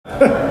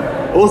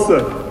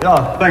Awesome.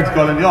 Yeah, thanks,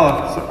 Colin.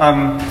 Yeah, so,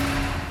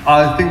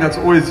 I think that's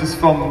always just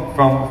from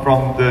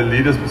the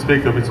leader's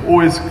perspective. It's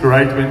always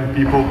great when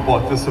people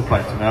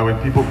participate, when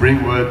people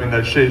bring word, when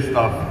they share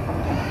stuff,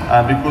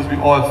 because we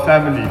are a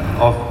family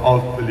of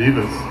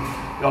believers.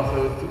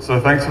 Yeah, so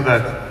thanks for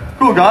that.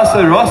 Cool, guys.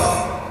 So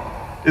Ross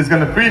is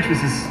going to preach,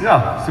 which is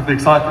super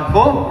excited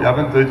for. We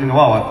haven't heard you in a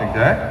while, I think,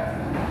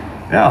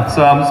 Yeah.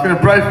 So I'm just going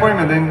to pray for him,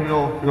 and then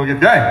we'll get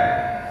going.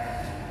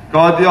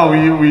 God,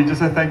 we just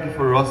say thank you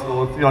for Ross,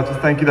 Lord. Just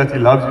thank you that he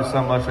loves you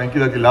so much. Thank you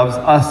that he loves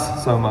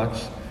us so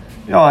much.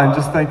 And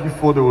just thank you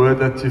for the word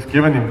that you've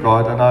given him,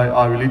 God. And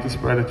I really just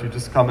pray that you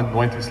just come and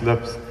anoint his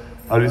lips.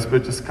 Holy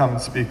Spirit, just come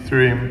and speak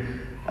through him.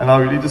 And I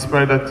really just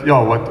pray that,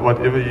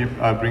 whatever he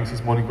brings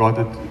this morning, God,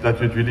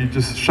 that you'd really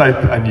just shape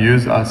and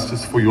use us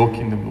just for your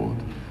kingdom, Lord.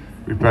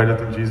 We pray that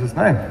in Jesus'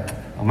 name.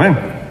 Amen.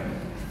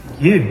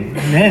 Thank you.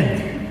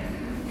 Amen.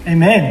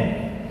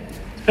 Amen.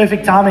 It's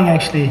perfect timing,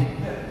 actually.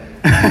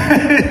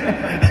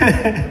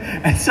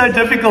 It's so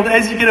difficult.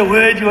 As you get a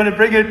word, you want to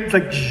bring it. It's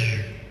like,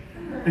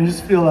 and you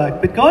just feel like,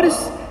 but God,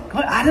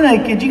 I don't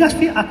know, do you guys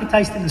feel, I could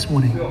taste him this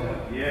morning.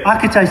 Yeah. I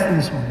could taste him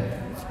this morning.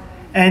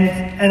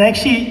 And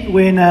actually,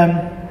 when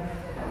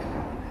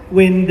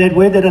that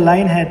word that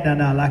Elaine had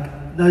now,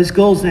 like those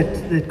girls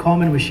that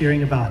Carmen was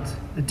sharing about,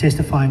 and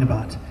testifying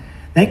about,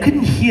 they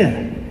couldn't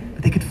hear,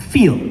 but they could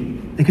feel,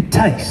 they could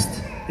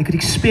taste, they could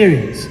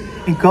experience.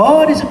 And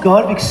God is a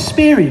God of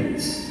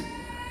experience.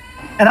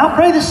 And I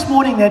pray this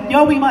morning that,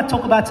 we might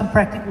talk about some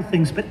practical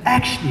things, but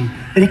actually,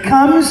 that he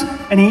comes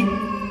and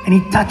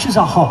he touches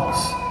our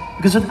hearts.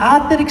 Because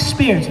without that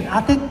experience,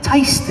 without that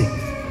tasting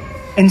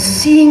and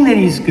seeing that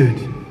he's good,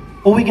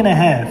 all we're going to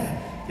have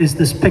is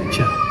this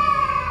picture.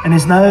 And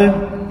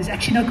there's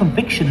actually no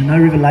conviction and no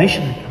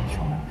revelation that comes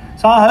from it.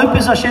 So I hope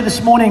as I share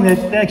this morning that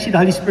actually the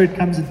Holy Spirit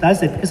comes and does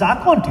that, because I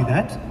can't do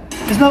that.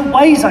 There's no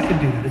ways I can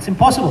do that. It's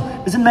impossible.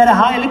 It doesn't matter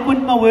how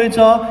eloquent my words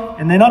are,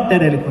 and they're not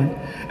that eloquent.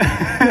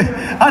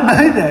 I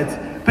know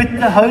that. But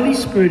the Holy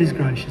Spirit is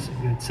gracious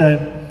and good.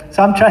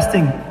 So I'm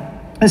trusting.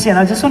 Listen,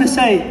 I just want to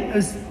say,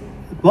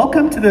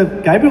 welcome to the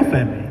Gabriel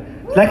family.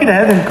 It's lucky to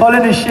have them.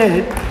 Colin has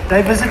shared.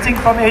 They're visiting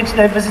from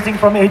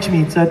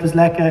Edgemead. So it was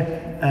like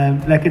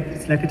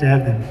it's lucky to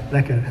have them.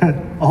 Like a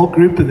whole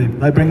group of them.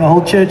 They bring a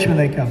whole church when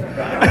they come.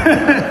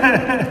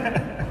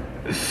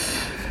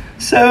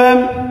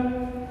 So,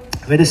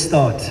 where to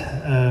start?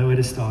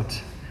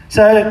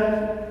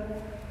 So,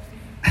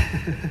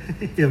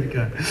 here we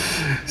go.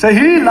 So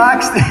who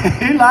likes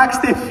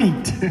their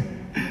feet?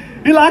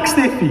 Who likes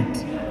their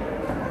feet?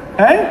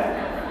 Hey?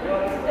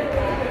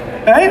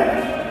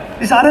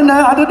 Yes, I don't know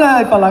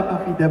if I like my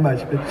feet that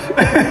much, but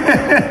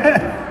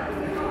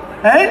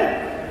hey?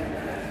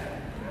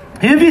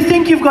 Who of you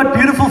think you've got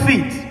beautiful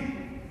feet?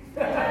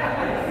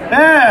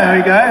 There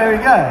we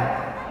go.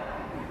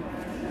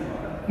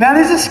 Now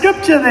there's a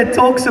scripture that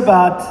talks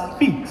about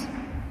feet.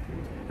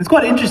 It's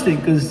quite interesting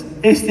because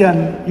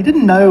Estienne, he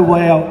didn't know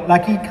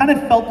he kind of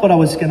felt what I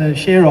was going to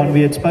share on,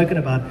 we had spoken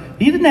about.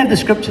 He didn't have the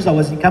scriptures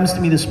he comes to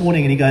me this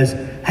morning and he goes,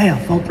 hey, I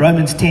felt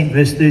Romans 10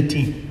 verse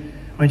 13.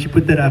 Why don't you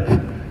put that up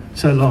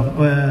so long?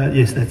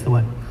 Yes, that's the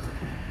one.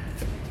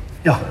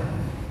 Yeah.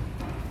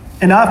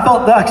 And I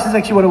felt this is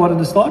actually what I wanted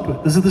to start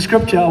with. This is the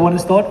scripture I want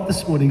to start with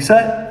this morning. So,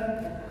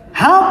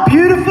 how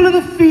beautiful are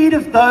the feet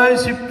of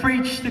those who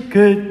preach the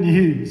good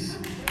news.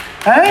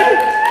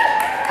 Hey?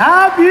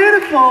 How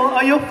beautiful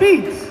are your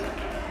feet?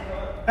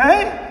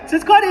 Hey? So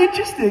it's quite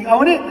interesting.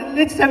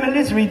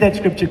 Let's read that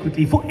scripture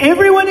quickly. For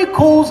everyone who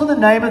calls on the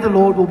name of the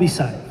Lord will be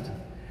saved.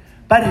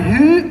 But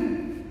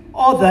who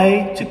are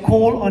they to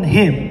call on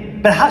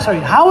him?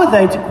 How are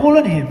they to call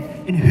on him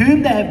in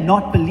whom they have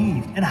not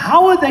believed? And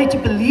how are they to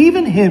believe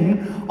in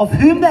him of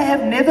whom they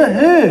have never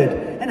heard?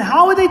 And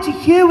how are they to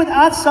hear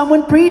without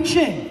someone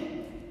preaching?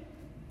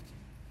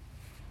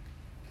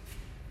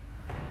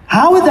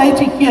 How are they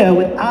to hear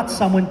without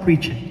someone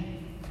preaching?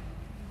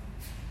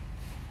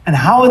 And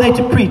how are they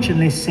to preach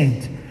unless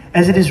sent?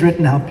 As it is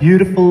written, how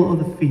beautiful are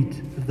the feet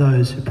of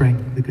those who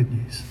bring the good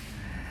news.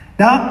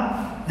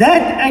 Now,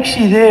 that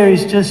actually there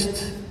is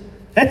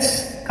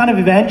that's kind of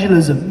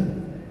evangelism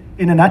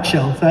in a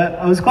nutshell. So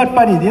it was quite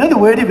funny. The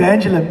word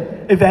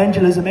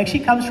evangelism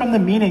actually comes from the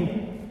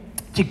meaning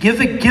to give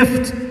a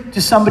gift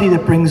to somebody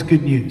that brings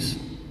good news.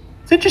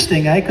 It's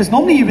interesting, because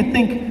normally you would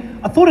think,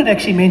 I thought it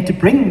actually meant to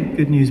bring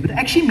good news, but it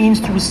actually means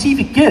to receive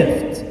a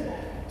gift.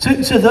 So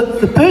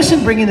the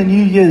person bringing the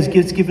New Year's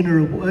gets given a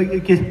reward.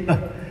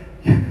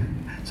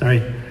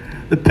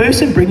 The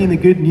person bringing the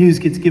good news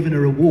gets given a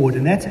reward,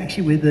 and that's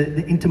actually where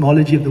the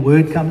etymology of the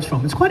word comes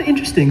from. It's quite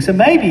interesting. So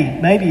maybe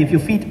if your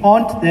feet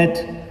aren't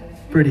that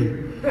pretty,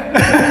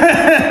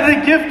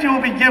 the gift you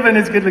will be given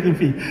is good-looking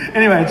feet.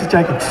 Anyway, just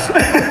joking.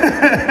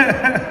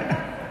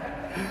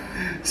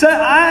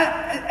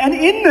 And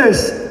in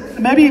this,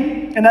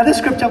 maybe another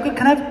scripture, I'm going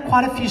to have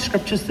quite a few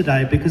scriptures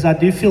today because I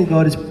do feel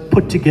God has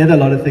put together a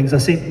lot of things. I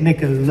sent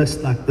Nick a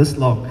list like this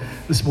long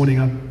this morning.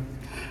 I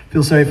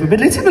feel sorry for him.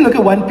 But let's have a look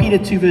at 1 Peter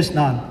 2 verse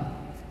 9.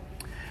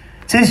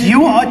 It says,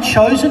 you are a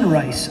chosen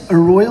race, a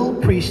royal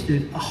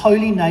priesthood, a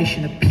holy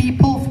nation, a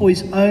people for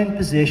his own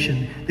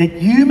possession,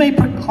 that you may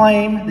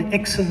proclaim the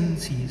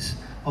excellencies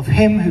of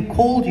him who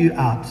called you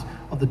out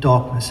of the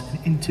darkness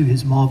and into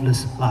his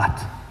marvelous light.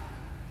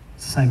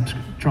 It's the same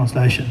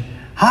translation.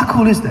 How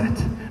cool is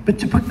that? But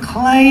to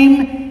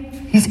proclaim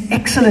his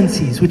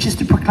excellencies, which is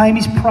to proclaim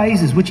his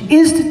praises, which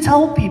is to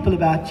tell people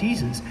about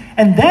Jesus.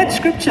 And that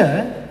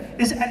scripture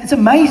it's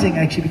amazing,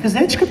 actually, because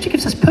that scripture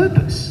gives us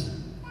purpose.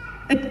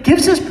 It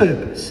gives us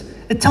purpose.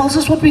 It tells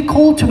us what we're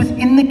called to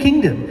within the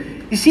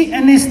kingdom. You see,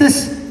 and there's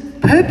this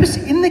purpose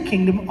in the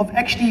kingdom of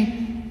actually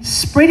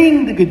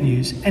spreading the good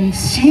news and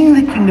seeing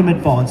the kingdom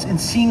advance and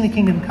seeing the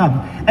kingdom come.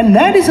 And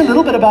that is a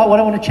little bit about what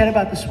I want to chat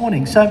about this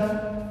morning. So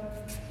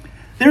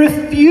there are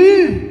a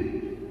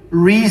few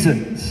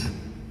reasons,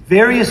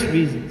 various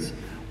reasons,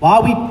 why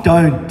we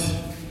don't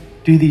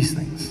do these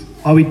things,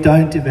 why we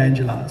don't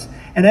evangelize.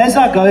 And as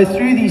I go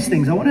through these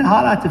things, I want to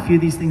highlight a few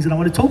of these things and I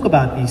want to talk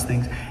about these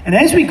things. And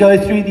as we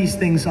go through these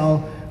things,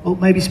 I'll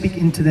maybe speak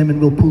into them and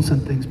we'll pull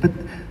some things. But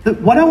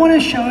what I want to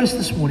show us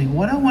this morning,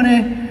 what I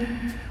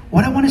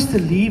want us to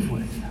leave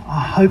with,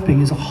 I'm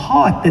hoping, is a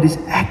heart that is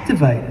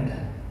activated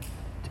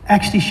to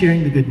actually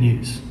sharing the good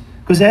news.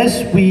 Because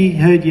as we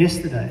heard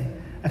yesterday,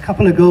 a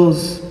couple of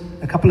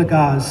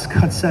guys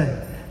got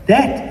saved.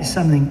 That is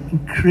something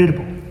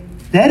incredible.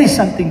 That is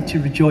something to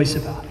rejoice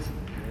about.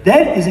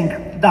 That is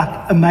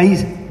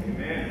amazing.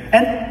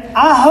 And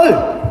I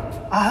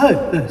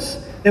hope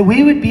that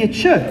we would be a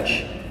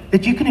church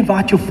that you can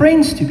invite your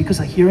friends to because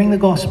they're hearing the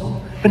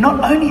gospel. But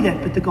not only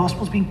that, but the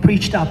gospel's being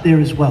preached out there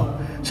as well.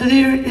 So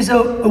there is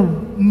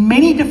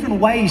many different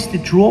ways to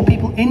draw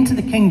people into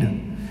the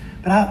kingdom.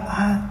 But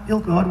I feel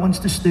God wants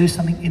to stir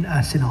something in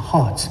us, in our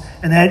hearts.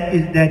 And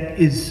that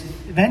is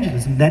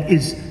evangelism. That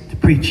is to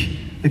preach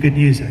the good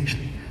news,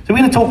 actually. So we're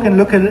going to talk and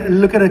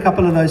look at a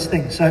couple of those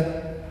things. So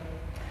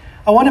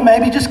I want to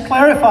maybe just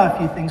clarify a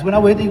few things. When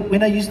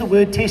I use the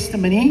word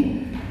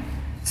testimony,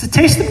 it's the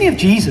testimony of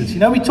Jesus. You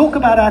know, we talk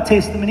about our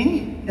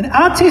testimony. And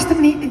our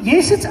testimony,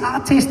 yes, it's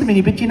our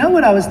testimony. But you know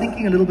what? I was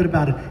thinking a little bit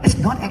about it. It's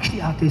not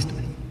actually our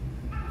testimony.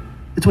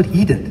 It's what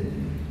he did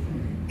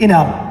in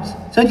our lives.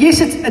 So yes,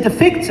 it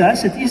affects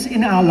us. It is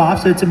in our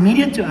lives. So it's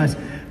immediate to us.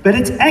 But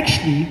it's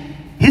actually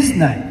his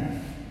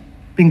name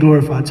being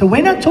glorified. So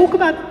when I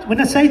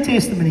say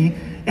testimony,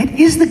 it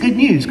is the good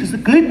news, because the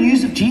good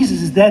news of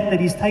Jesus is that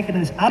he's taken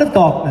us out of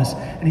darkness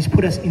and he's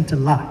put us into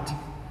light,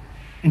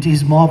 into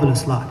his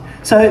marvelous light.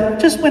 So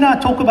just when I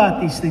talk about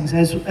these things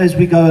as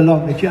we go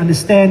along, that you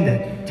understand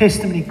that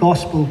testimony,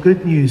 gospel,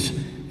 good news,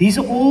 these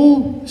are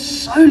all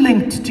so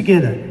linked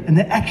together and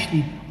they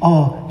actually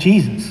are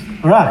Jesus.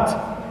 All right.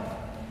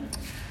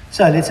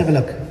 So let's have a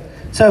look.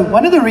 So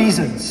one of the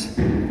reasons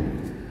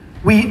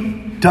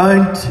we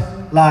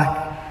don't like...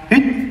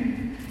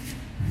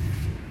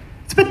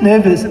 It's a bit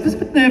nervous. It's a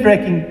bit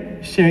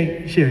nerve-wracking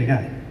sharing,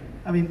 eh?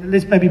 I mean,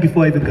 let's maybe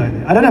before I even go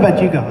there. I don't know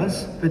about you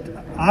guys, but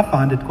I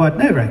find it quite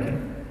nerve-wracking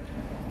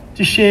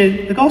to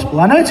share the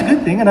gospel. I know it's a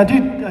good thing, and I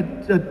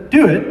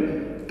do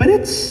it, but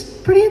it's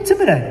pretty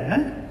intimidating,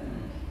 eh?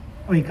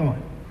 I mean, come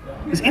on.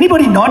 Does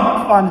anybody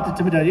not find it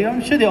intimidating?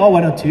 I'm sure there are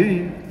one or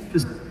two,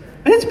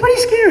 but it's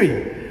pretty scary.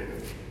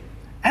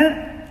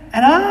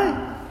 And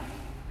I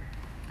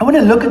want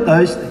to look at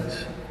those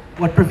things.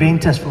 What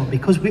prevent us from,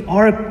 because we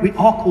are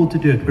called to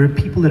do it. We're a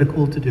people that are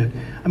called to do it.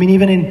 I mean,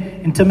 even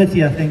in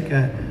Timothy, I think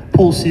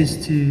Paul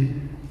says to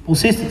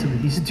Timothy,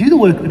 he says, do the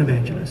work of an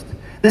evangelist.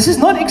 This is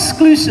not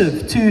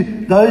exclusive to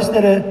those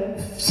that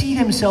see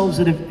themselves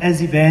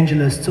as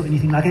evangelists or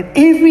anything like that.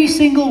 Every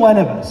single one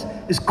of us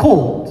is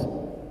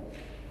called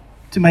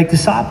to make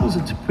disciples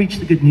and to preach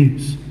the good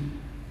news.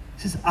 He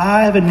says,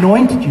 I have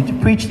anointed you to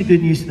preach the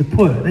good news to the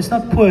poor. That's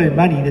not poor in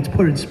money, that's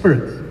poor in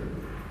spirit.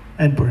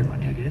 And poor in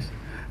money, I guess.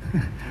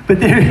 But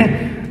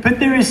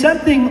there is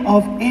something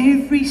of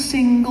every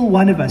single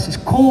one of us is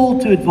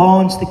called to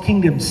advance the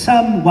kingdom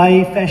some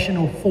way, fashion,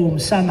 or form,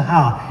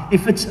 somehow.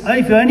 If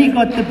you only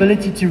got the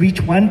ability to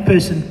reach one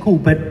person, cool.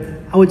 But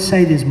I would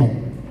say there's more.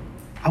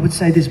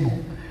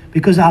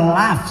 Because our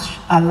lives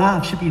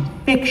should be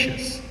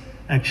infectious,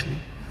 actually.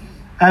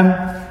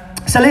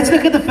 So let's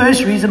look at the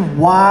first reason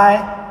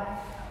why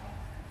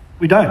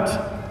we don't.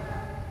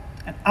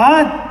 And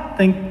I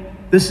think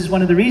this is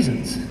one of the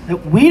reasons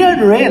that we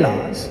don't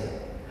realize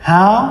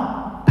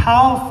how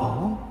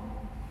powerful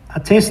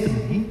our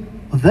testimony,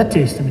 or the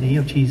testimony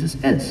of Jesus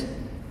is.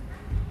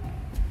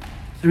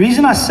 The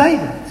reason I say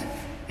that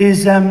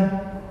is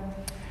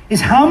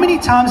how many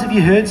times have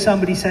you heard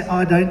somebody say, "Oh,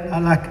 I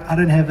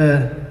don't have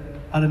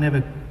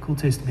a cool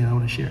testimony. I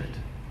want to share it.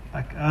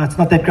 Like, it's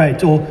not that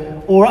great,"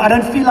 or "I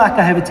don't feel like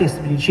I have a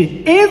testimony to share."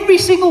 Every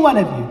single one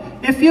of you,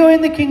 if you're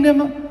in the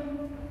kingdom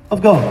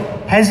of God,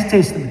 has a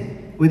testimony,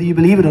 whether you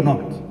believe it or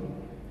not.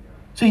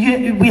 So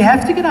we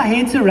have to get our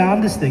heads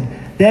around this thing,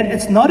 that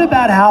it's not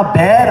about how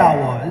bad I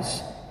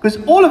was, because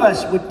all of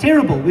us were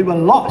terrible. We were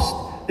lost.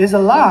 There's a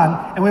line,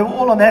 and we were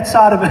all on that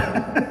side of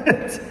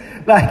it.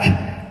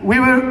 Like, we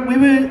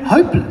were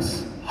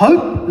hopeless.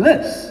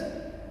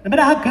 No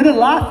matter how good a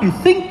life you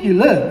think you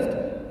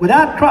lived,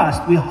 Without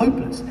Christ, we're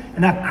hopeless. And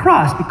now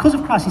Christ, because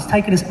of Christ, He's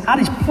taken us out,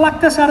 He's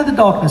plucked us out of the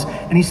darkness,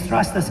 and He's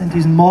thrust us into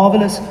His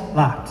marvelous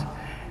light.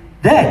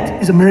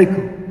 That is a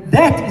miracle.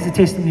 That is a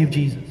testimony of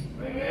Jesus.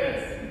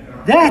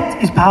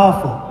 That is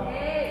powerful.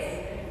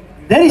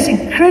 That is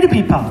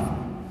incredibly powerful.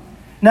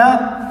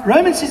 Now,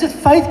 Romans says that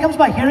faith comes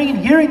by hearing, and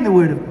hearing the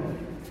word of God.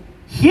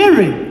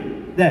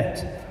 Hearing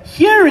that.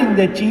 Hearing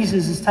that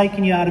Jesus has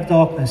taken you out of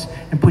darkness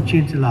and put you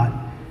into light.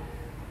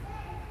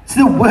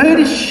 So the word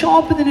is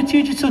sharper than a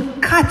two-edged sword.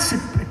 It cuts, it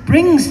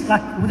brings,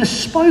 like with a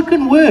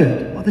spoken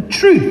word of the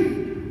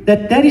truth,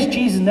 that is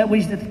Jesus, and that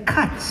it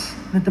cuts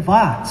and it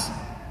divides.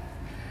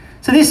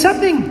 So there's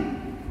something,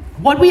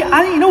 what we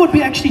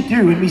actually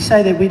do when we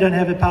say that we don't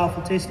have a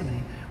powerful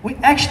testimony? We're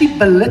actually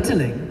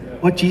belittling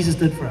what Jesus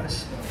did for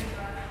us.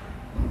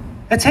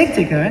 It's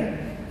hectic, eh?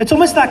 It's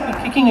almost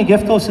like kicking a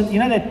gift horse. You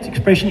know that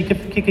expression, you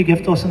kick a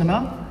gift horse in the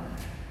mouth?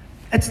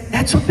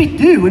 That's what we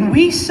do. When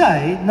we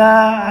say,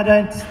 nah, I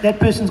don't, that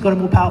person's got a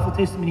more powerful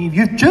testimony.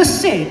 You've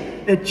just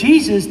said that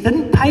Jesus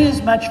didn't pay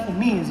as much for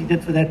me as He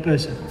did for that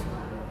person.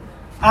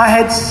 I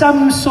had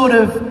some sort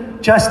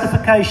of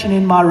justification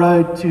in my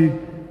road to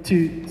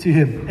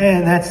Him.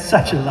 And that's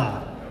such a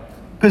lie.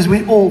 Because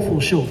we all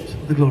fall short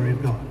of the glory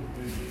of God.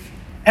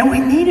 And we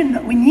need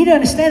to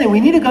understand that.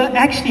 We need to go,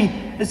 actually,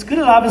 as good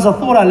a life as I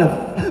thought I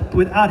lived,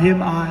 without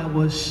Him, I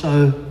was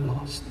so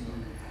lost.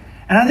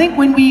 And I think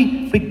when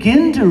we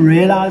begin to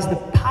realize the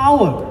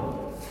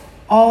power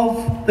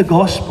of the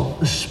gospel,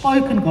 the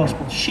spoken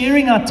gospel,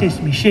 sharing our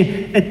testimony,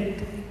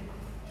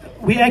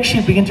 we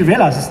actually begin to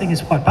realize this thing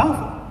is quite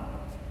powerful.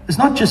 It's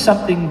not just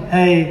something,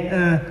 hey,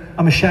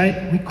 I'm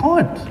ashamed. We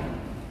can't.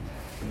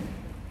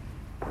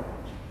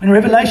 In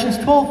Revelations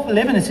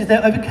 12:11, it says they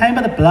overcame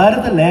by the blood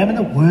of the Lamb and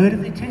the word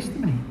of their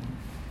testimony.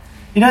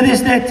 You know,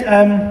 there's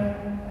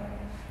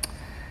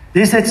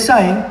that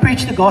saying,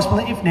 preach the gospel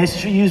and if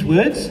necessary, use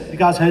words. You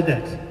guys heard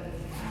that?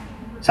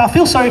 So I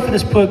feel sorry for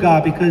this poor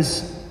guy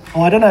because,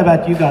 I don't know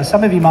about you guys.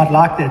 Some of you might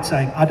like that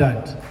saying. I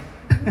don't.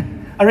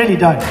 I really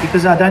don't,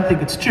 because I don't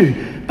think it's true.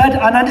 But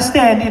I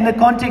understand in the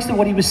context of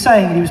what he was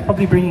saying, he was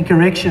probably bringing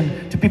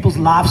correction to people's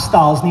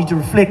lifestyles need to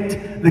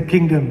reflect the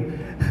kingdom.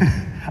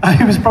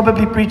 He was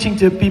probably preaching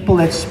to people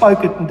that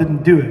spoke it and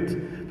didn't do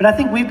it. But I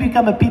think we've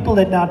become a people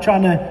that now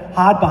trying to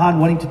hide behind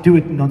wanting to do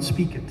it and not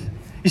speak it.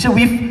 You see,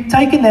 we've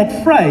taken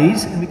that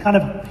phrase and we kind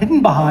of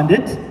hidden behind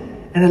it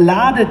and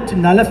allowed it to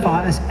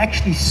nullify us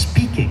actually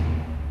speaking,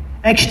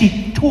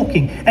 actually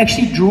talking,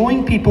 actually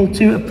drawing people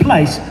to a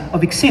place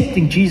of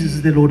accepting Jesus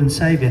as their Lord and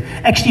Savior,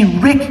 actually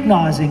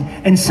recognizing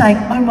and saying,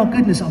 oh my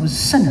goodness, I was a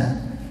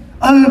sinner.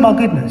 Oh my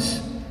goodness.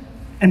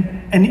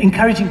 And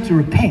encouraging to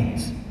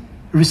repent,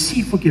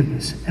 receive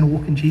forgiveness, and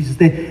walk in Jesus.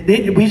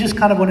 We just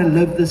kind of want to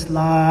live this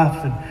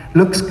life and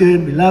looks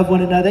good. We love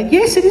one another.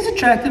 Yes, it is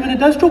attractive and it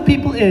does draw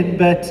people in,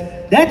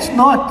 but that's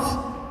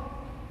not,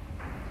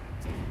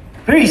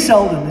 very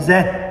seldom is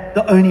that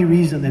the only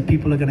reason that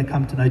people are going to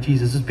come to know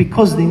Jesus. Is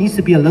because there needs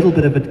to be a little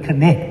bit of a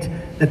connect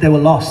that they were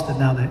lost and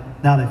now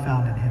they're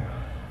found in Him.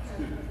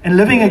 And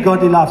living a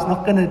godly life is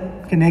not going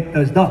to connect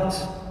those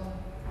dots.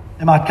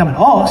 They might come and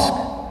ask.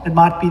 It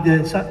might be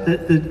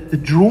the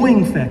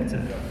drawing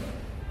factor.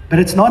 But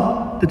it's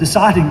not the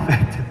deciding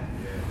factor.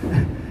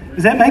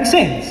 Does that make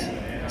sense?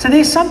 So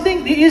there is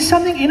something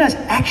in us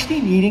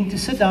actually needing to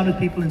sit down with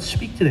people and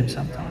speak to them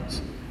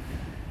sometimes.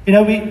 You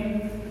know,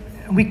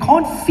 we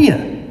can't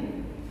fear.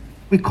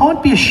 We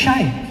can't be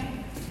ashamed.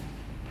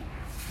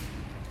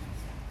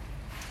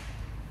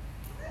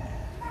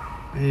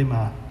 Where am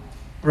I?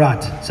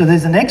 Right, so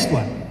there's the next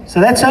one. So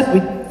that's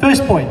it.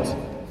 First point.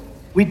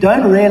 We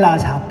don't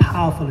realize how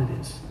powerful it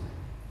is.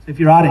 So if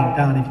you're writing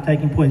down, if you're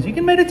taking points, you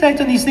can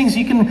meditate on these things.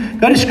 You can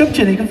go to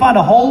Scripture and you can find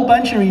a whole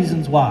bunch of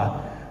reasons why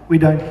we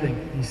don't think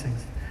these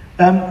things.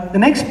 The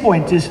next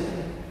point is,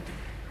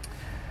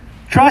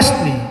 trust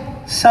me,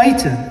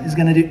 Satan is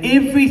going to do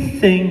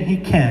everything he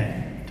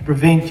can to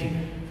prevent you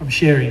from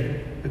sharing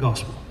the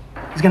gospel.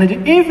 He's going to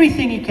do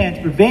everything he can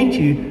to prevent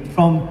you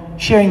from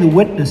sharing the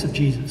witness of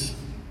Jesus.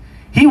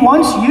 He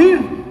wants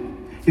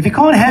you. If he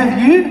can't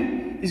have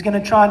you, he's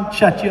going to try and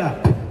shut you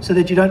up so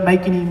that you don't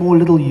make any more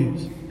little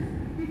yous.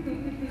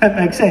 That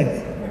makes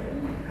sense.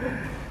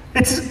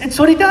 It's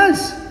what he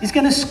does. He's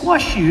going to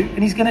squash you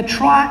and he's going to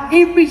try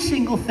every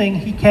single thing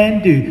he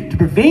can do to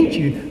prevent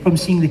you from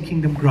seeing the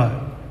kingdom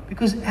grow.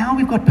 Because now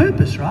we've got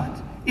purpose,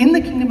 right? In the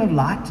kingdom of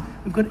light,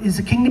 is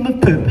a kingdom of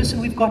purpose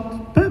and we've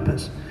got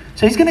purpose.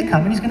 So he's going to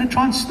come and he's going to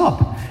try and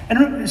stop you.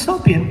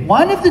 And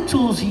one of the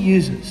tools he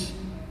uses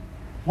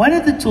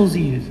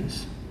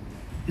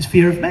is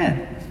fear of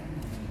man.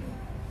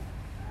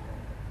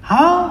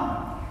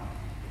 How?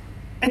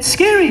 It's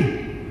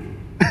scary.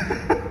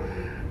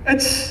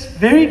 It's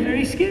very,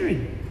 very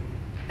scary.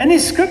 And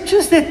there's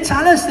scriptures that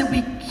tell us that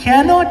we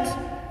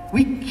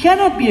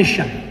cannot be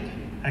ashamed,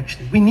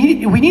 actually. We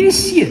need to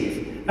see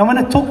it. I'm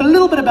going to talk a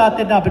little bit about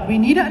that now, but we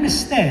need to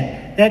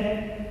understand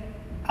that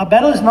our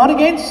battle is not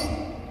against,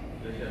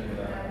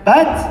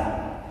 but,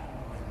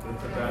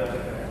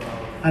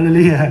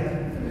 hallelujah,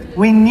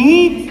 we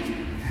need,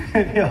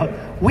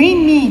 We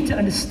need to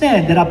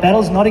understand that our battle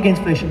is not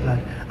against flesh and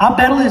blood. Our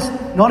battle is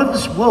not of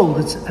this world.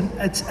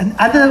 It's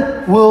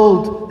another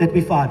world that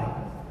we're fighting.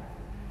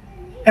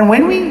 And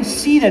when we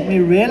see that, we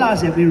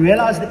realize the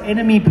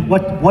enemy,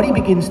 what he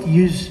begins to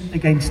use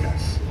against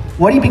us,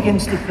 what he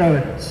begins to throw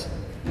at us.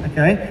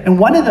 Okay? And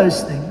one of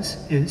those things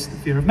is the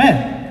fear of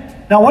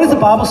man. Now, what does the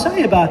Bible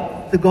say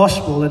about the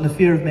gospel and the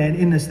fear of man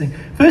in this thing?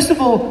 First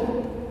of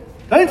all,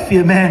 don't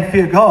fear man,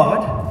 fear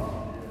God.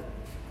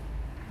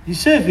 You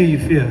serve who you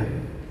fear.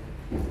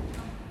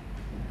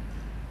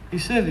 You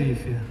serve who you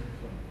fear.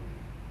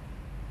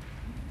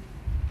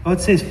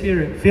 God says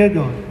fear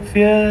God.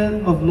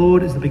 Fear of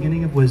Lord is the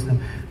beginning of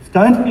wisdom.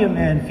 Don't fear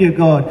man, fear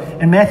God.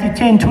 And Matthew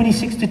 10,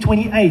 26 to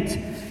 28.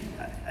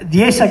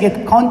 Yes, I get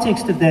the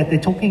context of that. They're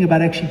talking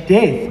about actually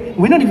death.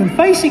 We're not even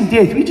facing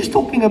death. We're just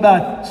talking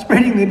about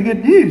spreading the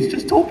good news.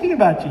 Just talking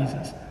about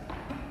Jesus.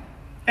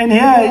 And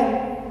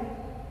here,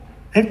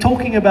 they're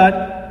talking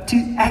about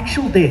to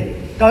actual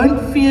death.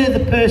 Don't fear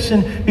the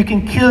person who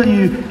can kill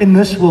you in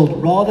this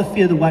world. Rather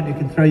fear the one who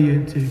can throw you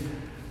into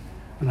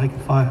the lake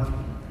of fire.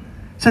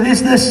 So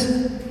there's this,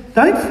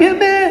 don't fear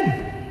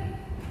man.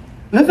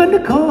 Live under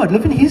God.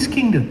 Live in His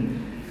kingdom.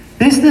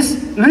 There's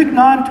this, Luke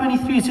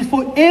 9:23, it says,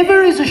 "For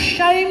whoever is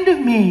ashamed of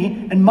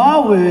me and my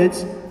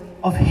words,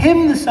 of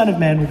him the Son of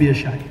Man will be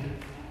ashamed."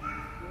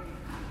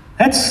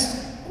 That's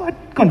quite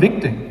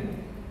convicting.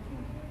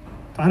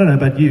 I don't know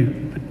about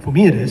you, but for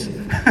me it is.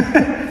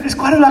 It's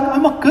quite like, oh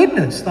my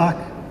goodness, like,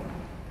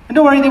 and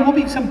don't worry, there will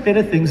be some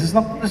better things. It's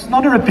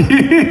not a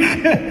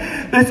rebuke.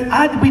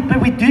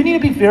 But we do need to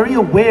be very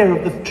aware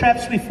of the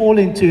traps we fall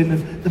into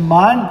and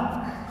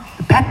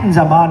the patterns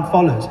our mind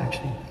follows,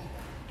 actually.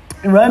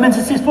 In Romans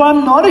it says, "For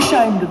I'm not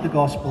ashamed of the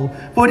gospel,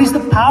 for it is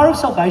the power of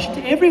salvation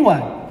to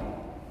everyone."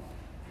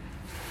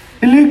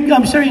 In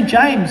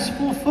James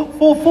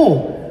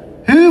 4:4,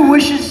 "Who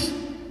wishes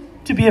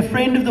to be a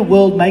friend of the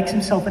world makes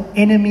himself an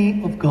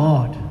enemy of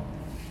God."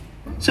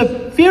 So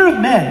fear of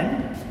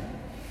man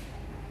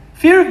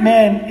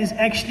is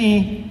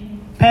actually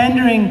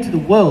pandering to the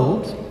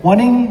world,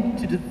 wanting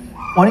to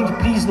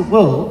please the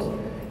world,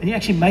 and you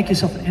actually make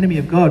yourself an enemy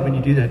of God when you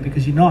do that,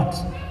 because you're not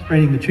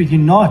spreading the truth. You're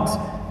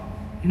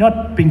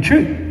not being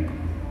true.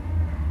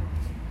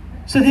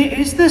 So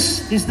there's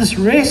this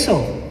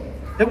wrestle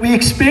that we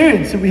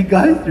experience, that we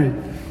go through.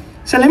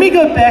 So let me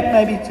go back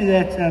maybe to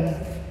that.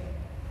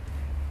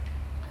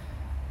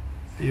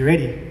 Are you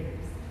ready?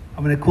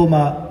 I'm going to call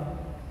my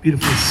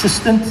beautiful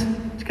assistant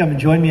to come and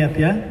join me up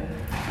here.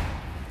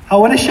 I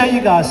want to show you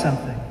guys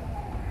something.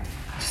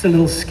 Just a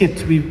little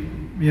skit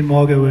me and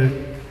Margot have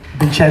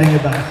been chatting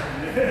about.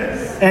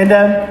 And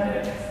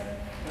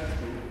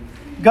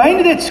going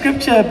to that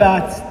scripture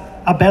about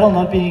our battle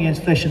not being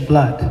against flesh and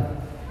blood,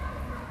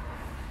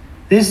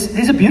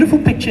 there's a beautiful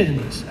picture in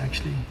this,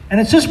 actually. And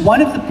it's just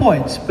one of the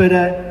points, but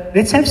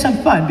let's have some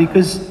fun,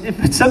 because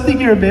if it's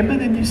something you remember,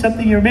 then it's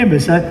something you remember.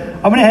 So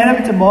I'm going to hand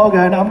over to Margot,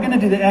 and I'm going to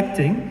do the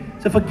acting.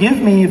 So forgive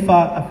me if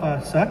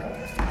I suck,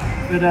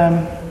 but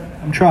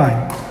I'm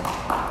trying.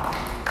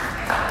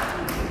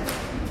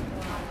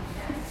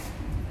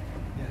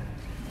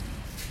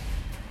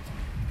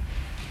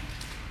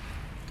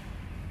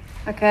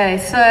 Okay,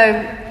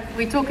 so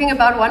we're talking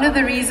about one of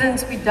the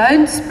reasons we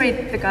don't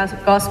spread the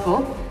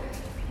gospel.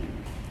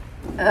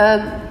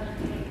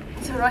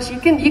 So Rosh, you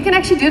can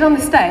actually do it on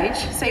the stage,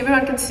 so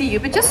everyone can see you,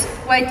 but just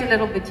wait a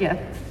little bit here.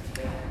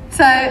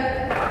 So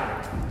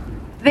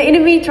the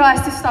enemy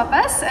tries to stop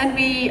us, and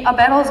our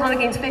battle is not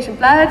against flesh and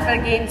blood, but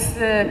against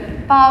the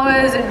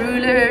powers and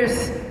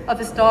rulers of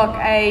this dark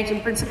age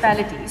and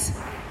principalities.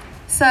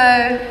 So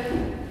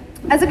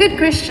as a good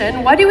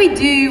Christian, what do we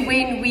do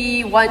when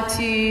we want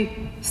to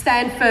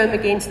stand firm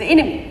against the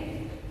enemy?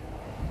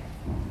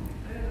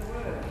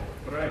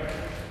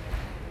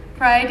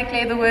 Pray,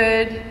 declare the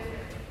word.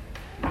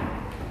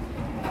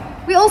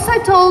 We're also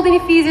told in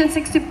Ephesians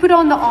 6 to put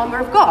on the armor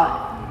of God.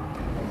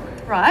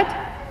 Right?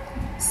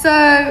 So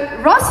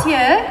Ross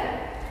here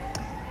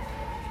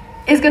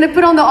is going to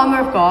put on the armor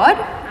of God,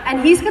 and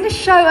he's going to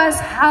show us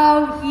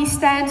how he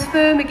stands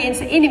firm against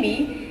the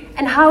enemy,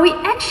 and how he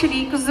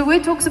actually, because the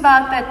word talks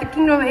about that the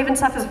kingdom of heaven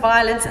suffers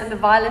violence and the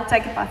violent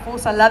take it by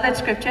force. I love that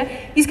scripture.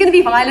 He's going to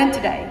be violent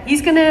today.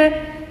 He's going to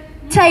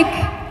take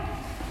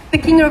the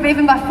kingdom of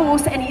heaven by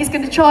force, and he's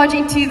going to charge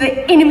into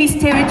the enemy's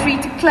territory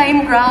to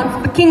claim ground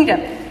for the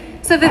kingdom.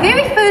 So the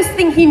very first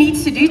thing he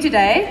needs to do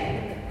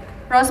today,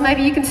 Ross,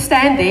 maybe you can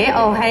stand there.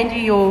 I'll hand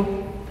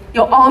you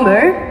your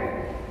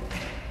armor.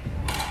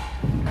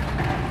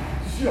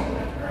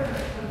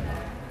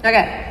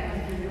 Okay.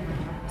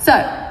 So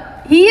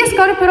he has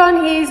got to put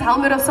on his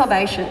helmet of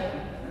salvation.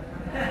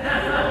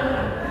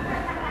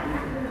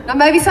 Now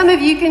maybe some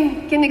of you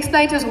can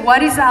explain to us,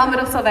 what is the helmet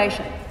of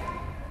salvation?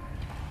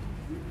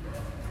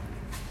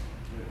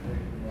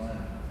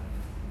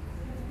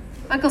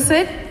 Uncle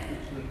Sid?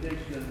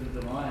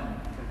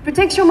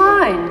 Protects your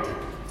mind.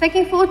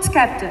 Taking thoughts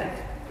captive.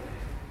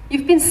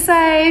 You've been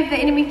saved, the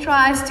enemy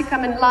tries to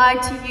come and lie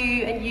to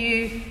you, and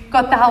you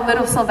got the helmet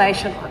of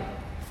salvation on.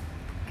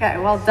 Okay,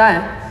 well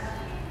done.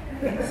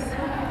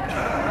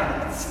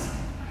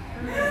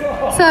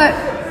 So,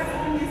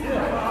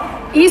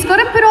 he's got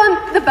to put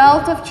on the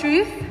belt of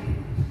truth.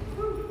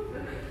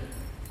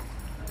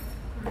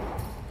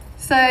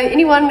 So,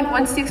 anyone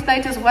wants to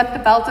explain to us what the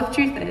belt of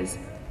truth is?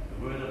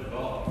 The word of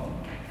God.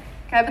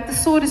 Okay, but the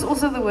sword is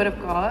also the word of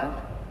God,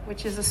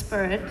 which is a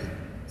spirit.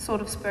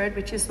 Sword of spirit,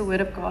 which is the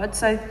word of God.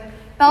 So,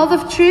 belt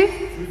of truth.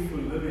 Truthful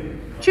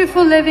living.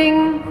 Truthful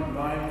living. Not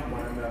lying to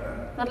one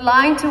another. Not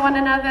lying to one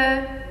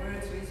another.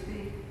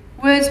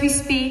 Words we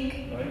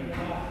speak.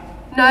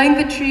 Knowing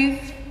the truth.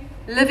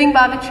 Living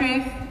by the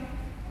truth.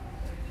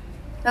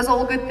 Those are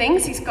all good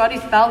things. He's got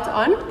his belt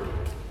on.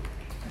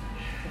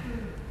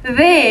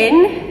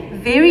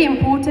 Then, very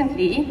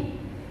importantly,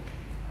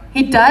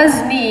 he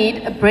does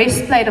need a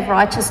breastplate of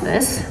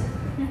righteousness.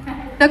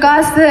 Now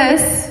guys,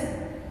 this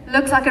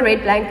looks like a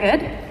red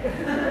blanket,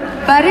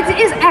 but it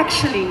is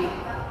actually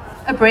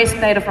a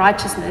breastplate of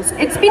righteousness.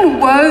 It's been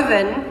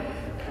woven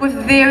with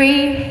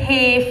very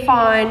hair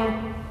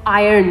fine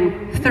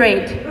iron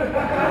thread.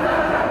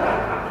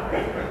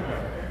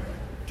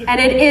 And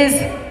it is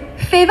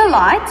feather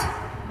light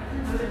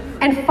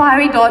and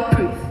fiery dart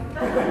proof.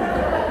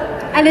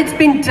 And it's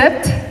been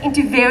dipped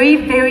into very,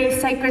 very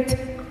sacred,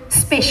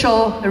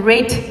 special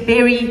red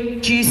berry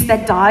juice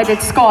that dyed it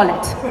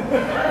scarlet.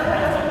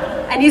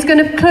 And he's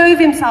going to clothe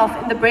himself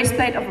in the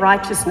breastplate of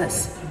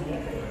righteousness.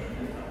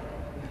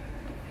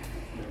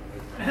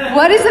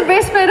 What is the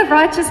breastplate of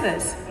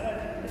righteousness?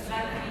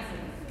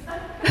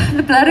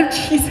 The blood of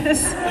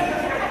Jesus.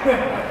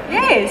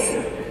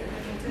 Yes.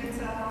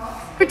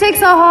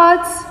 Protects our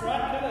hearts.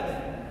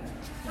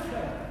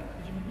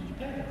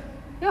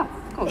 Yeah,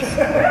 of course.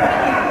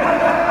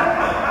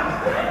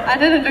 I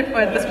didn't look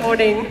for it this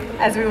morning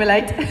as we were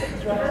late.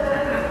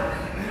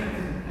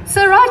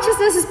 So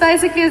righteousness is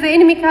basically as the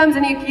enemy comes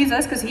and he accuses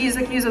us, because he is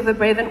accuser of the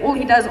brethren. All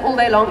he does all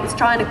day long is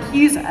try and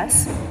accuse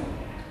us.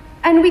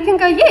 And we can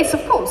go, yes,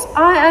 of course,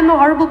 I am a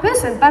horrible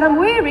person, but I'm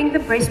wearing the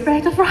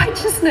breastplate of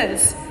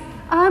righteousness.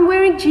 I'm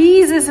wearing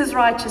Jesus'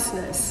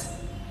 righteousness.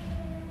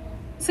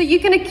 So you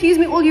can accuse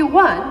me all you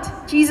want.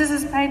 Jesus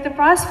has paid the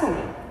price for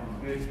me.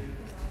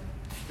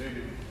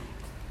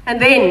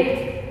 And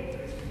then,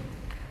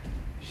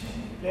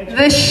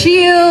 the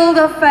shield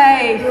of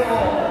faith.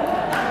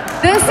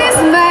 This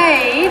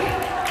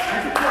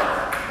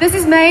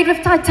is made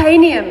with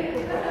titanium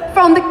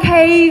from the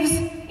caves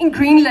in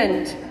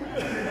Greenland,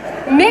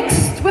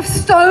 mixed with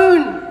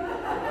stone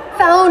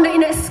found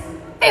in a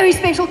very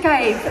special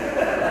cave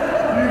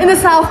in the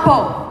South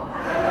Pole,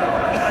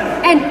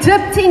 and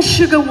dipped in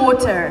sugar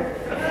water.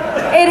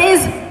 It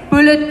is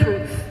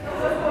bulletproof.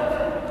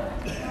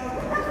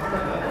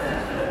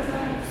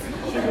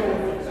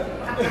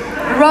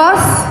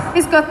 Ross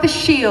has got the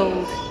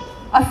shield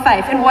of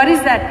faith. And what is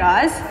that,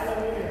 guys?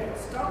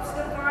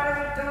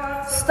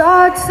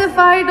 Starts the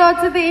fiery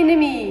darts of the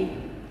enemy.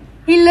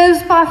 He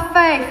lives by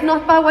faith,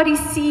 not by what he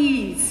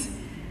sees.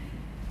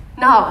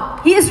 Now,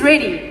 he is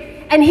ready,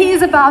 and he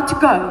is about to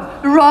go.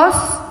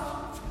 Ross,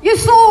 your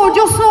sword,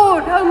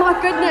 oh my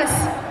goodness.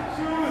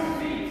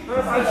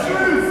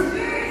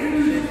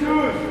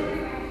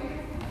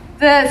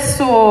 The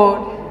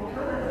sword.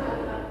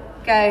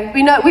 Okay,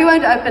 we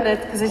won't open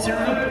it because it's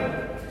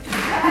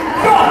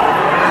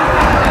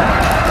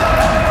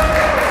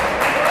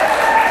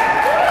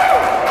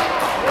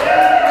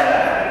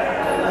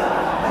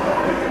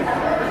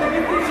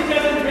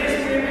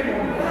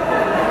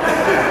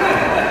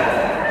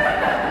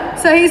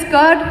So he's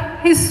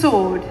got his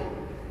sword,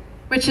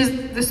 which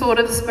is the sword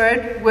of the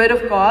Spirit, Word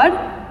of God.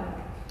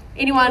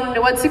 Anyone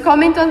wants to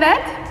comment on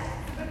that?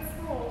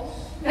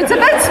 It's a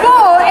bit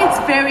small. It's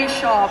very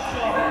sharp.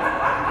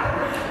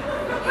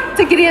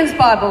 To Gideon's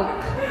Bible,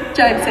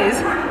 James says.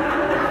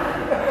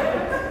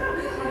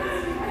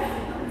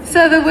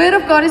 So the Word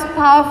of God is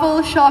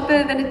powerful,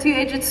 sharper than a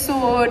two-edged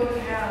sword.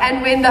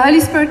 And when the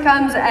Holy Spirit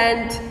comes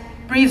and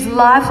breathes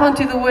life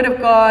onto the Word of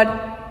God,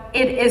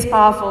 it is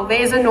powerful.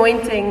 There's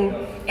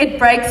anointing. It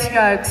breaks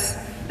yokes.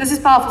 This is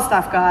powerful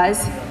stuff,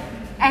 guys.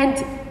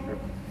 And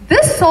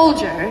this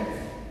soldier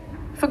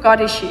forgot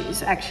his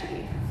shoes,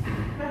 actually.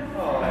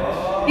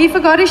 He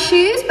forgot his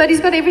shoes, but he's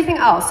got everything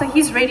else, so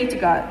he's ready to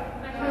go.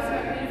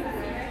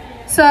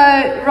 So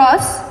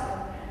Ross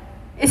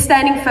is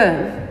standing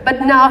firm,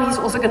 but now he's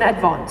also going to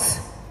advance.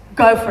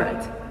 Go for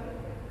it.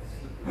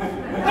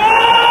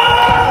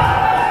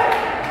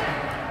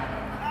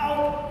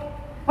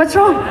 What's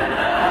wrong?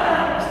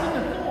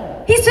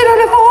 He stood on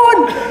a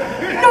thorn.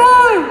 No!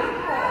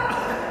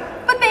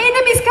 But the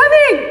enemy's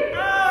coming.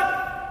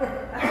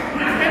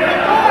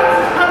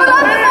 Pull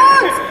on the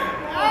thorns.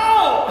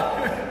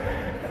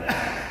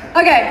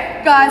 Okay,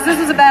 guys, this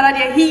was a bad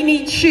idea. He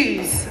needs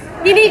shoes.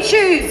 He needs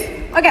shoes.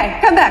 Okay,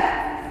 come back.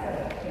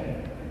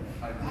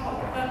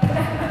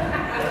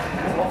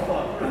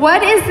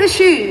 What is the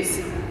shoes?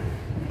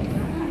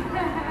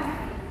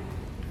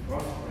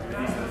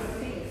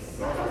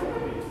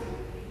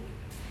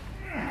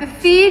 The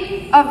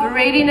feet of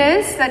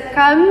readiness that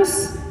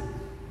comes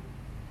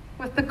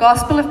with the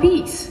gospel of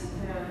peace.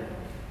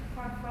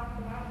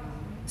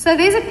 So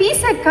there's a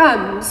peace that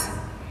comes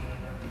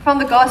from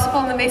the gospel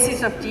and the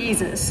message of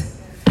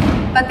Jesus.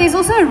 But there's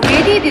also a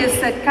readiness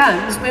that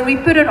comes when we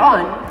put it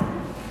on,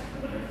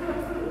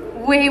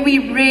 where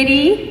we're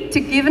ready to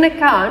give an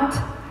account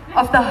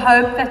of the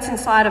hope that's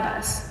inside of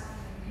us.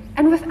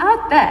 And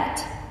without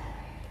that,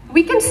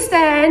 we can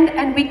stand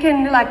and we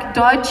can like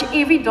dodge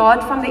every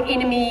dart from the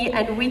enemy,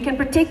 and we can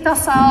protect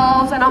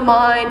ourselves and our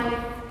mind,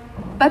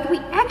 but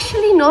we're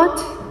actually not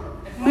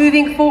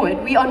moving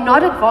forward. We are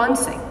not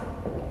advancing.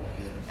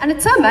 And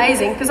it's so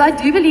amazing, because I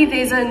do believe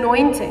there's an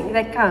anointing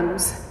that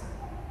comes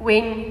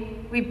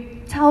when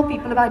we tell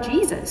people about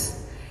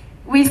Jesus.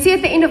 We see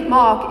at the end of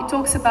Mark, it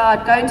talks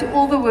about going to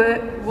all the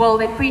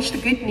world and preach the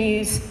good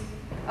news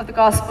of the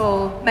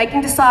gospel,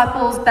 making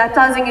disciples,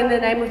 baptizing in the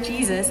name of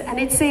Jesus. And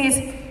it says,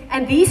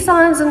 and these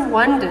signs and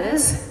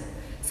wonders,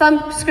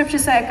 some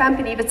scriptures say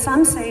accompany, but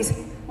some says,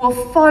 will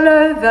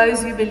follow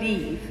those who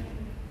believe.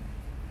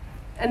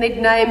 And it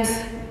names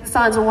the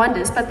signs and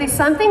wonders. But there's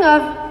something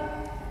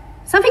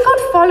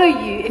can't follow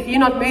you if you're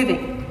not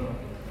moving.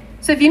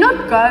 So if you're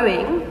not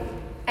going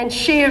and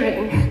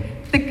sharing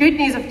the good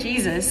news of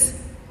Jesus,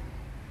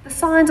 the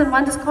signs and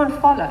wonders can't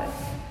follow.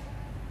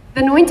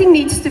 The anointing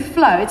needs to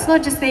flow. It's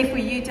not just there for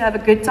you to have a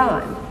good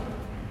time.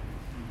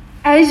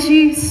 As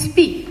you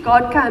speak,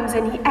 God comes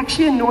and He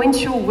actually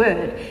anoints your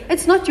word.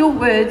 It's not your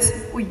words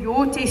or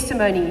your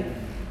testimony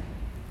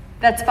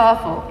that's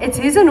powerful. It's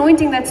His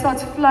anointing that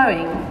starts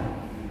flowing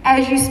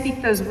as you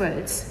speak those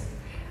words.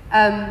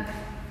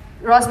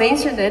 Ross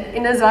mentioned it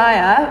in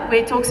Isaiah, where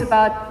it talks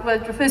about, well,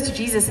 it refers to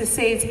Jesus. It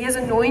says, He has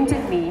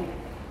anointed me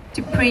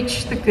to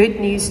preach the good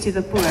news to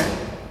the poor.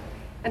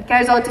 And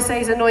carries on to say,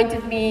 He's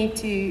anointed me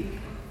to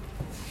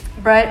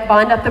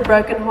bind up the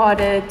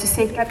brokenhearted, to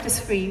set captives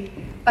free.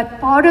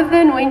 But part of the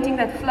anointing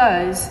that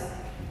flows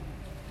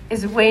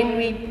is when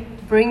we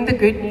bring the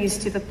good news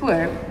to the poor.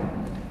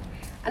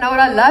 And what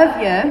I love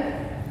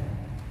here,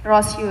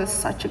 Ross, you are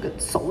such a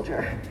good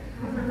soldier.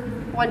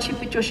 Once you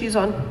put your shoes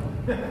on.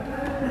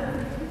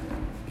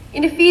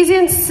 In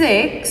Ephesians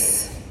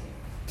 6,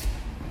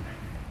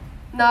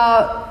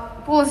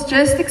 now Paul's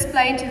just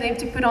explained to them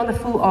to put on the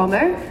full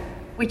armor,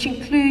 which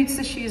includes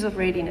the shoes of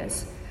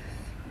readiness.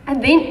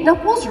 And then, now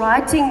Paul's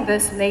writing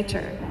this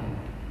letter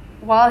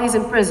while he's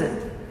in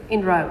prison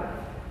in Rome.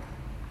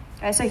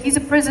 Okay, so he's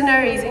a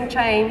prisoner, he's in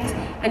chains,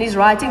 and he's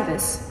writing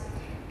this.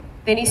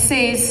 Then he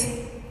says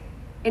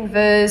in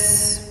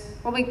verse,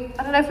 well, I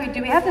don't know if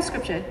do we have the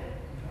scripture?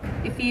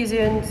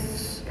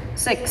 Ephesians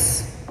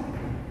 6.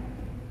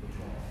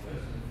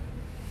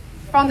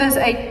 From verse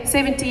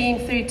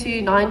 17 through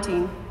to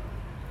 19.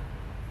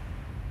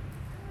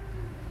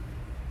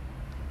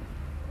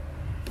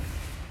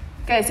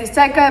 Okay, it says,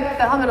 take up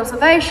the helmet of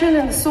salvation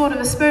and the sword of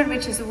the Spirit,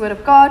 which is the word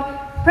of God,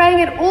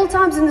 praying at all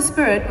times in the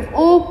Spirit with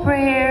all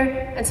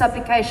prayer and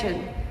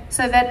supplication,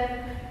 so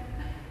that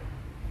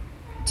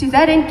to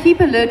that end keep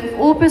alert with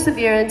all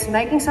perseverance,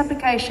 making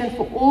supplication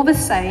for all the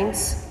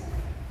saints,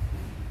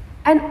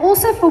 and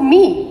also for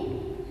me.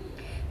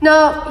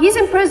 Now, he's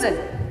in prison.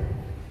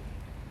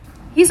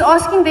 He's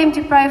asking them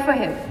to pray for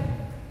him.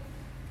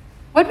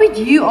 What would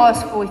you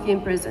ask for if you're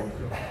in prison?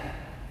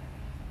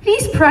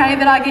 Please pray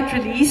that I get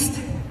released.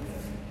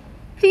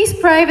 Please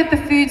pray that the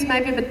food's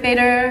maybe a bit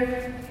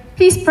better.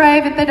 Please pray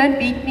that they don't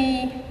beat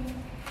me.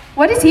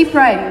 What is he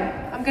praying?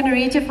 I'm going to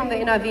read you from the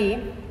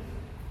NIV.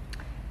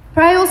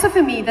 Pray also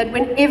for me that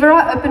whenever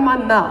I open my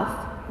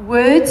mouth,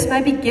 words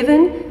may be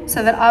given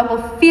so that I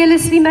will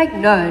fearlessly make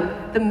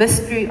known the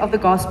mystery of the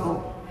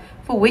gospel,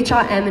 for which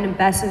I am an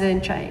ambassador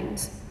in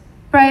chains.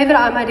 Pray that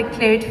I may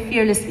declare it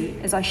fearlessly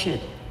as I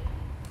should.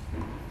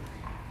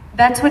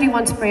 That's what he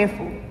wants prayer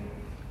for.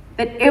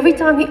 That every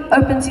time he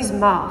opens his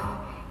mouth,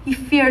 he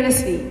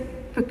fearlessly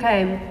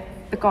proclaimed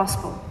the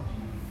gospel.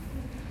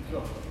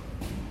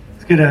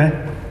 It's good, eh?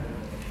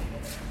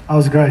 That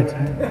was great.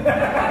 Eh?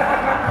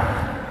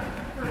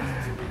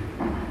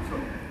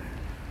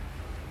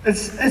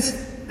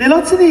 There are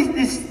lots of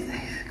these.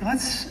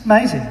 God's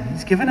amazing.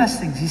 He's given us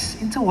things.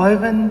 He's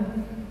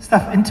interwoven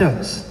stuff into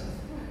us.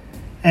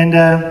 And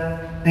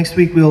next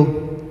week we'll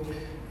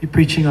be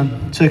preaching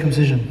on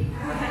circumcision.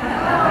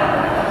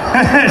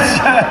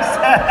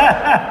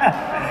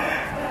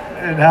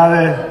 And how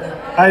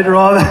I'd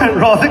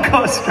rather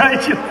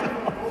castrate you.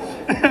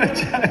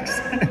 Jokes.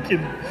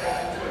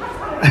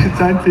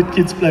 Don't let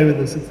kids play with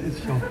this.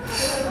 It's sure.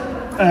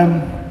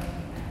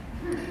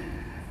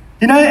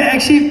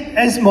 Actually,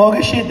 as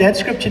Margaret shared that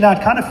scripture now,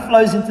 it kind of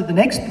flows into the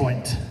next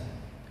point.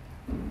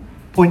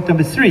 Point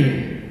number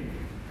 3,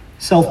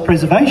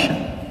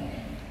 self-preservation.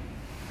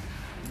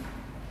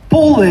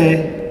 Paul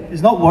there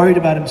is not worried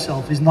about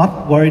himself. He's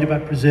not worried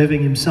about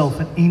preserving himself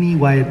in any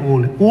way at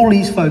all. All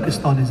he's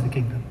focused on is the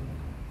kingdom.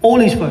 All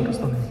he's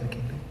focused on is the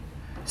kingdom.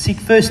 Seek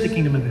first the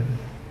kingdom of heaven.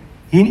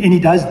 And he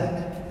does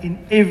that in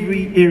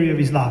every area of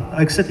his life.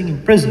 Like sitting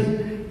in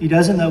prison, he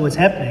doesn't know what's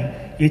happening,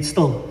 yet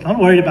still, not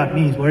worried about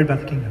me, he's worried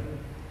about the kingdom.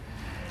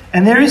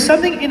 And there is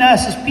something in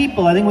us as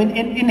people, I think, when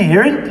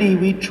inherently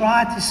we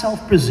try to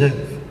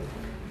self-preserve.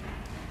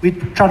 We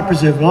try to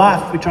preserve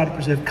life, we try to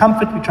preserve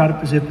comfort, we try to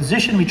preserve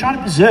position, we try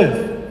to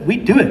preserve. We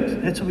do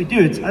it. That's what we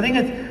do. I think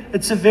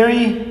it's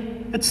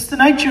the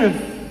nature of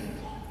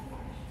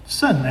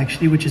sin,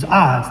 actually, which is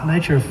I. It's the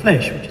nature of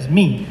flesh, which is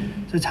me.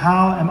 So it's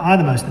how am I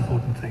the most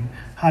important thing?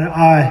 How do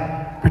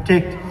I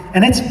protect?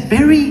 And it's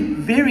very,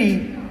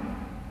 very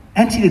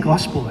anti the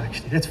gospel,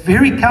 actually. That's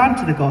very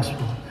counter the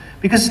gospel.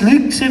 Because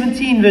Luke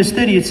 17, verse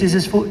 30, it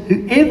says, for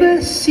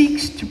whoever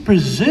seeks to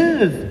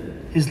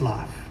preserve his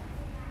life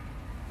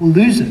will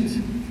lose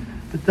it.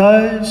 But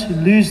those who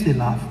lose their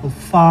life will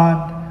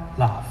find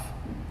life.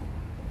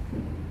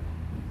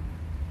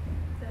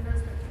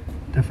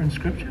 Different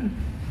scripture?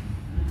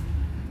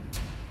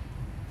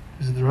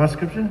 Is it the right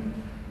scripture?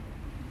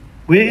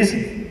 Where is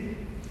it?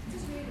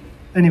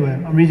 Anyway,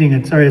 I'm reading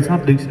it. Sorry, it's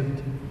not Luke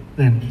 17.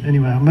 Then,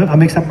 anyway, I might have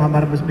mixed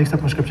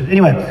up my scriptures.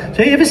 Anyway,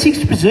 so whoever seeks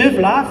to preserve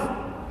life,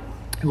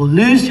 you will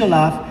lose your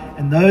life,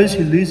 and those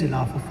who lose their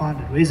life will find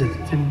it. Where is it?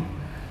 It's in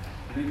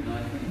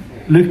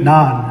Luke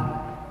 9.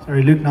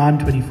 Sorry, Luke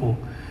 9:24.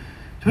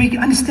 So we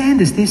understand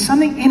this. There's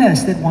something in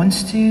us that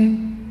wants to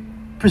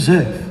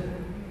preserve.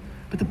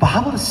 But the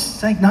Bible is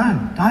saying,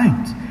 no,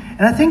 don't.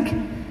 And I think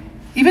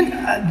even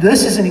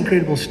this is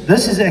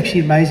this is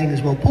actually amazing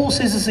as well. Paul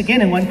says this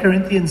again in 1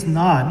 Corinthians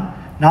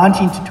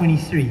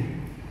 9:19-23.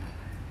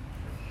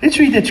 Let's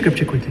read that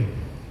scripture quickly.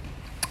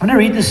 I'm going to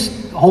read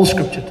this whole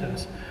scripture to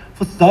us.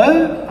 For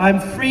though I am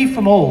free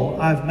from all,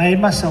 I have made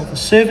myself a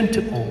servant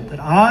to all, that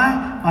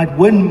I might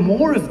win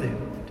more of them.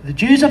 To the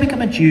Jews I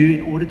become a Jew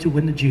in order to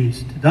win the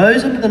Jews. To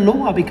those under the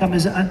law I become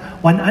as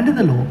one under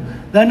the law,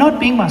 though not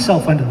being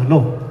myself under the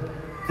law,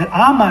 that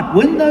I might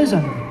win those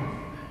under the law.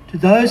 To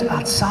those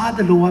outside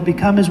the law I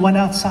become as one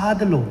outside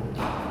the law,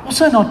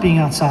 also not being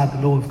outside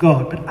the law of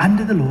God, but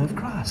under the law of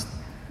Christ,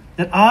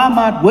 that I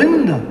might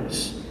win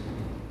those.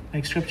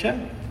 Next scripture.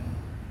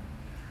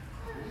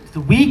 To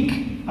the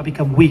weak I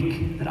become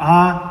weak, that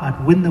I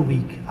might win the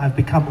weak. I have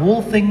become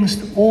all things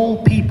to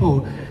all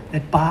people,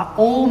 that by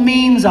all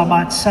means I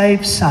might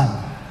save some.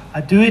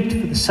 I do it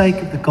for the sake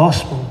of the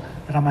gospel,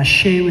 that I might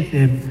share with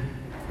them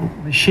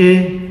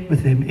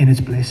in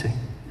its blessing.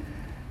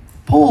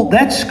 Paul,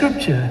 that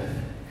scripture,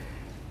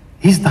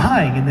 he's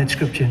dying in that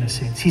scripture in a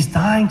sense. He's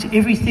dying to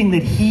everything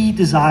that he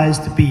desires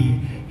to be.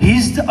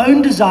 His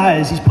own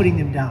desires, he's putting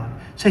them down.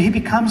 So he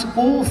becomes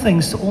all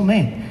things to all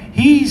men.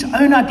 His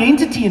own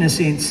identity, in a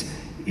sense,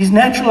 his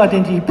natural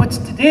identity, he puts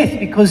to death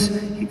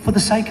for the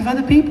sake of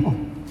other people.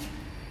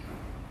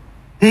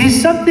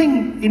 There's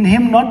something in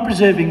him not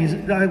preserving.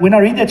 When I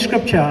read that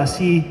scripture, I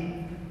see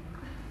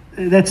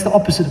that's the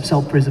opposite of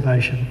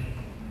self-preservation.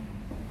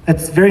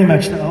 That's very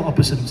much the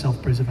opposite of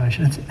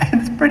self-preservation.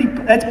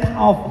 That's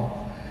powerful.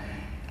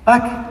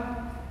 Like,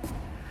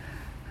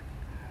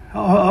 I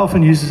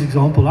often use this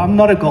example. I'm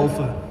not a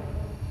golfer.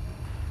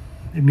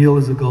 Emil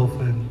is a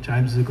golfer and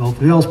James is a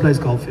golfer. Who else plays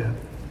golf here?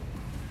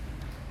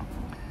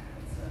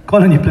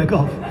 Colin, you play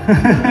golf.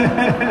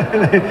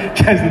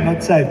 James is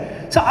not safe.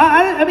 So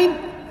I mean,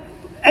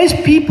 as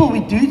people,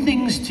 we do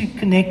things to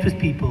connect with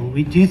people.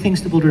 We do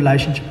things to build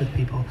relationship with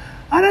people.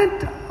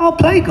 I'll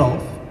play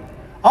golf.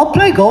 I'll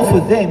play golf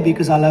with them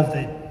because I love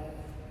them.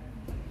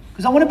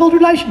 Because I want to build a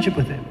relationship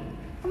with them.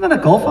 I'm not a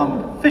golfer,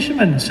 I'm a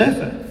fisherman, a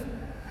surfer.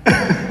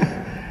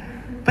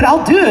 But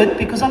I'll do it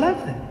because I love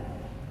them.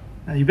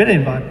 Now, you better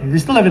invite me. They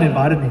still haven't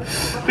invited me.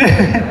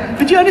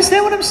 But you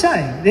understand what I'm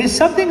saying? There's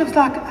something that's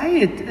like,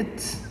 hey,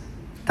 it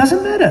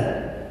doesn't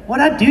matter what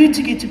I do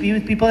to get to be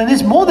with people. And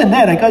there's more than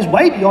that. It goes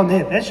way beyond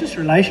that. That's just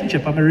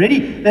relationship. They're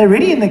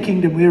already in the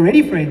kingdom. We're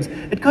already friends.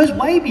 It goes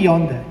way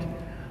beyond that.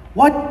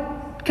 What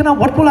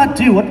will I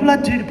do? What will I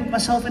do to put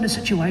myself in a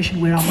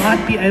situation where I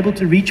might be able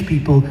to reach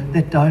people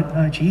that don't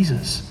know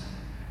Jesus?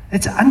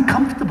 It's an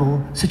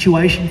uncomfortable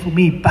situation for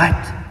me,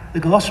 but the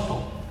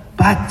gospel.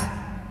 But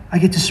I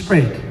get to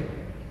spread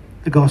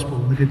the gospel,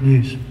 the good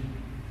news.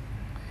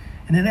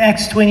 And in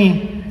Acts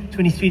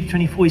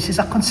 20:23-24, he says,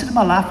 I consider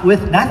my life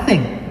worth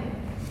nothing.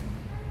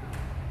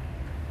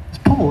 It's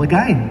Paul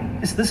again.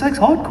 This looks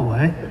hardcore,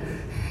 eh?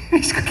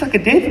 He's got like a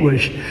death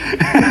wish.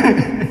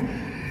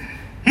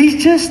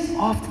 He's just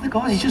after the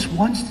gospel. He just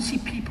wants to see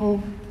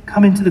people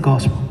come into the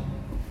gospel.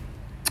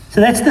 So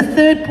that's the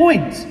third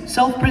point,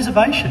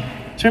 self-preservation.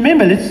 So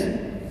remember,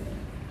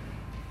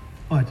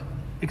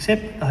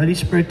 except the Holy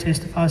Spirit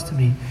testifies to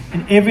me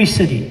in every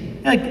city.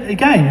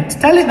 Again, it's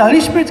telling the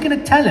Holy Spirit's going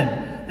to tell him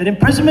that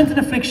imprisonment and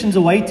afflictions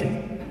are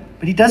waiting,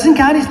 but he doesn't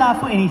count his life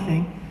for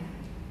anything,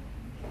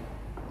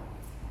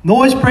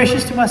 nor is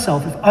precious to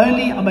myself, if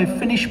only I may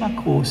finish my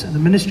course and the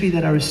ministry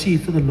that I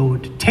received for the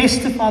Lord, to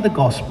testify the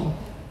gospel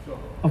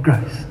of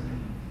grace.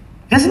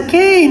 He doesn't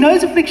care. He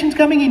knows affliction's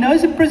coming. He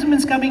knows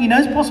imprisonment's coming. He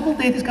knows possible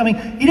death is coming.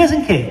 He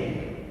doesn't care.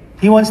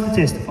 He wants to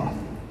testify.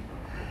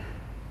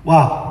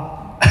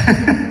 Wow.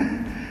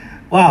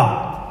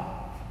 Wow.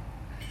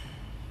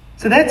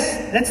 So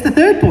that's the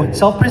third point,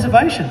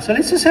 self-preservation. So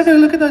let's just have a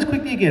look at those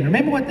quickly again.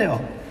 Remember what they are.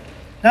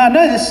 Now, I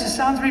know this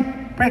sounds very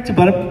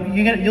practical, but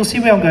you'll see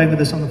where I'm going with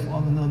this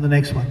on the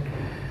next one.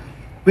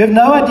 We have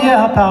no idea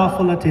how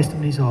powerful our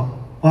testimonies are,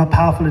 or how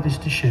powerful it is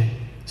to share.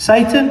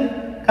 Satan,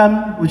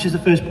 which is the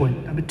first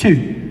point. Number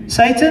 2,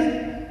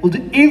 Satan will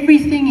do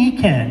everything he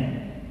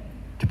can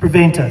to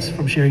prevent us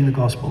from sharing the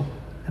gospel.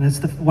 And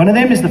one of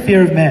them is the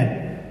fear of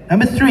man.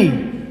 Number 3,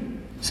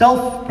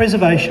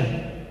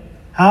 Self-preservation.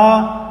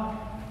 How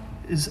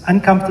is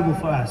uncomfortable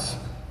for us?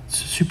 It's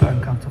super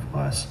uncomfortable for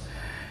us.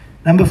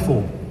 Number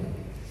 4.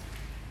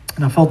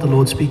 And I felt the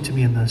Lord speak to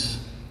me in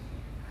this.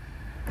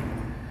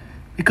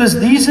 Because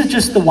these are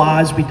just the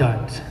whys we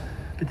don't.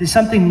 But there's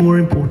something more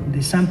important.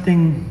 There's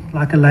something,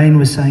 like Elaine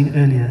was saying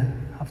earlier,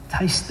 I've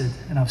tasted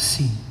and I've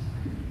seen.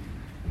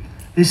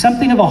 There's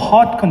something of a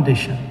heart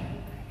condition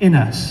in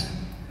us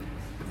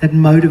that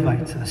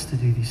motivates us to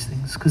do these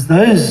things. Because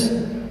those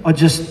are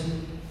just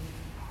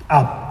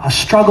our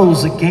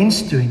struggles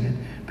against doing it.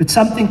 But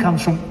something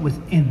comes from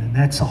within, and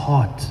that's a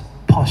heart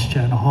posture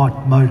and a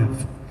heart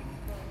motive.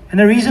 And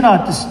the reason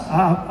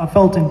I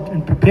felt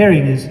in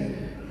preparing is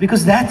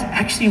because that's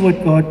actually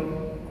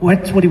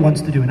what's what He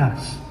wants to do in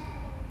us.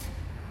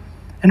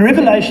 In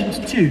Revelations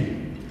 2,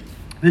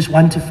 verse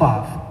 1 to 5,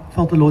 I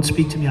felt the Lord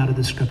speak to me out of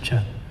the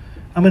scripture.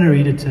 I'm going to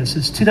read it to us.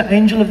 It's to the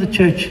angel of the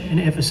church in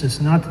Ephesus,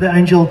 and not to the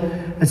angel,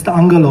 it's the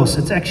angelos.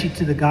 It's actually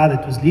to the guy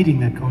that was leading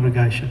that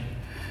congregation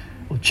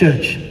or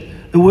church.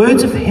 The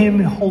words of Him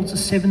who holds the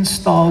 7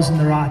 stars in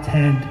the right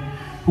hand,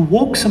 who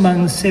walks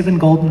among the 7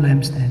 golden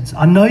lampstands.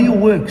 I know your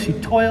works, your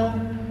toil,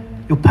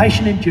 your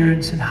patient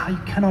endurance, and how you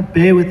cannot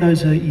bear with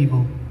those who are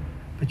evil.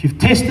 But you've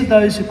tested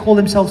those who call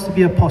themselves to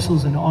be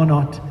apostles and are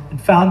not, and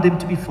found them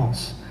to be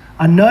false.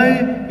 I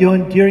know you're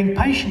enduring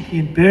patiently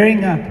and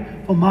bearing up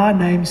for my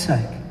name's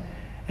sake,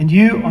 and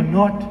you're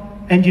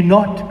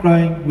not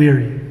growing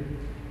weary.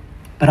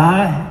 But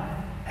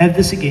I have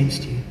this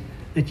against you,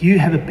 that you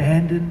have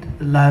abandoned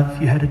the love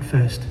you had at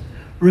first.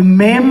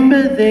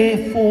 Remember,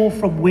 therefore,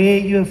 from where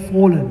you have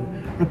fallen.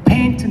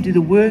 Repent and do the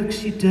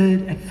works you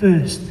did at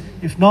first.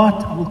 If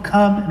not, I will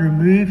come and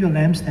remove your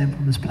lampstand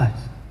from this place.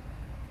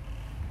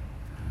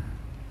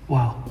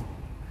 Wow.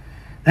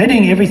 They're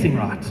doing everything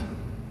right.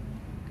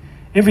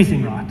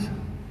 Everything right.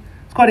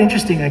 It's quite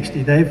interesting,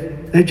 actually.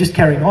 They're just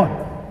carrying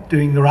on,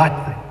 doing the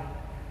right thing.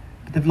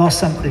 But they've lost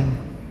something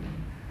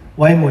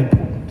way more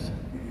important.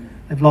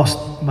 They've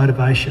lost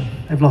motivation.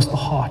 They've lost the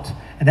heart.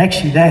 And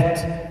actually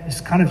that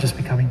is kind of just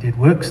becoming dead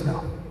works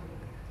now.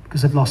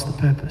 Because they've lost the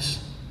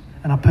purpose.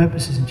 And our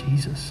purpose is in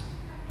Jesus.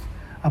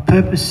 Our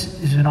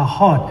purpose is in our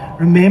heart.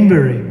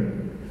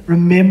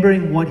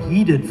 Remembering what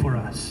He did for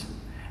us.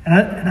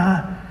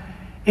 And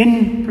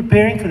in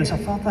preparing for this, I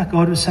felt like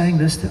God was saying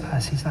this to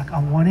us. He's like,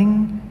 I'm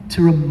wanting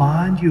to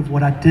remind you of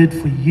what I did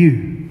for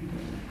you.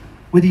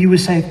 Whether you were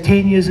saved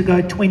 10 years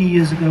ago, 20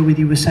 years ago, whether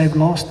you were saved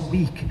last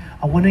week,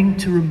 I'm wanting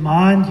to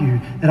remind you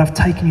that I've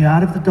taken you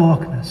out of the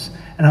darkness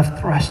and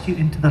I've thrust you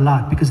into the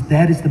light, because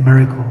that is the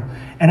miracle.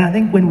 And I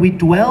think when we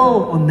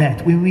dwell on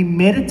that, when we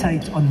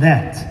meditate on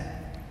that,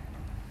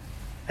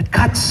 it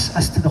cuts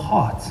us to the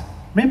heart.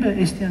 Remember,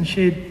 Estienne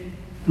shared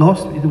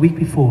the week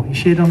before, he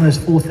shared on those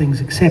 4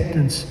 things: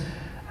 acceptance,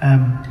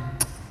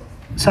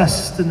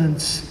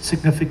 sustenance,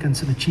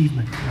 significance, and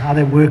achievement, and how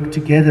they work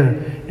together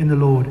in the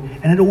Lord.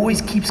 And it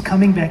always keeps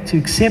coming back to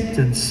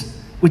acceptance,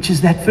 which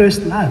is that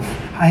first love.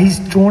 How He's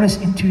drawn us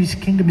into His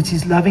kingdom. It's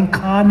His loving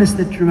kindness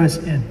that drew us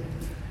in.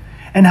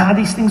 And how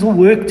these things all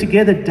work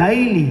together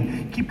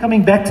daily. Keep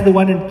coming back to the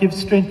one and give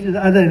strength to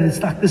the other. And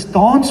it's like this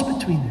dance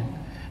between them.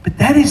 But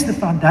that is the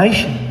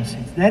foundation, in a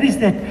sense. That is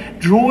that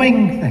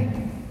drawing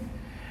thing.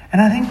 And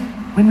I think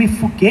when we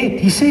forget,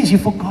 He says,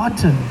 you've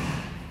forgotten.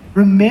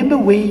 Remember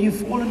where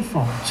you've fallen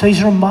from. So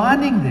He's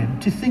reminding them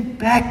to think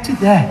back to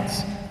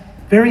that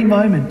very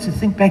moment, to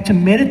think back, to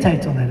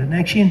meditate on that, and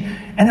actually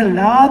and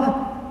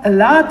allow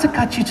it to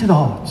cut you to the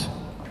heart.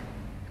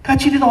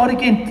 Cut you to the heart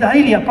again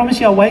daily. I promise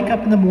you, I wake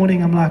up in the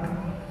morning, I'm like,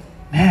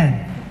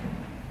 man,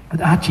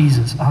 without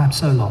Jesus, I'm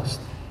so lost.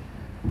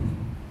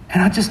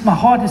 And my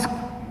heart is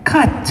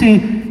cut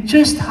to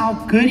just how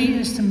good He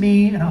is to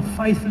me and how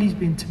faithful He's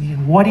been to me,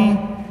 and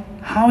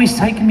how He's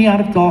taken me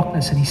out of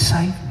darkness and He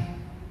saved me.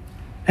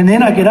 And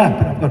then I get up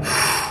and I've got,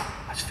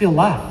 I just feel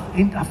life.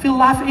 I feel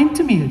life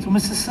into me. It's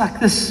almost just like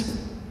this.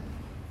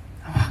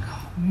 I'm like,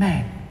 oh,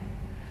 man.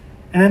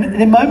 And then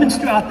there are moments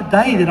throughout the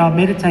day that I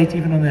meditate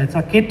even on that.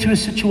 I get to a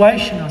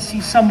situation, I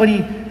see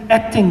somebody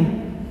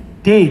acting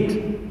dead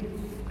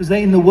because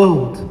they're in the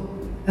world.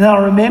 And I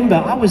remember,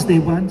 I was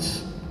there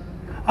once,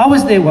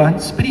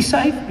 but He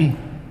saved me.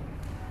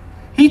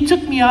 He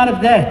took me out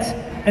of that,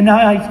 and now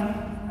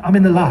I'm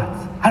in the light.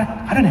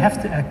 I don't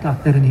have to act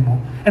like that anymore.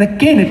 And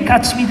again, it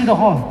cuts me to the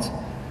heart.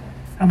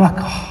 I'm like,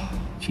 oh,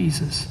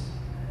 Jesus.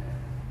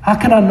 How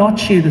can I not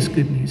share this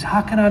good news?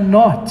 How can I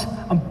not?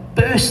 I'm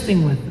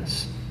bursting with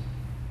this.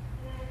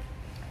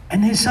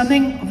 And there's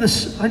something of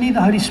this, only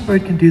the Holy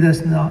Spirit can do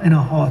this in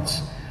our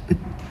hearts.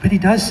 But He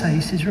does say,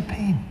 He says,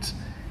 repent.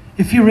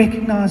 If you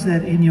recognize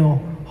that in your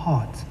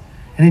heart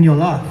and in your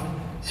life,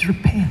 He says,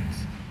 repent.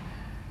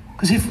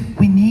 Because if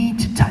we need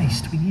to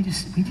taste, we need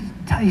to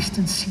taste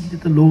and see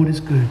that the Lord is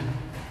good.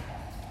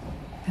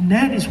 And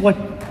that is what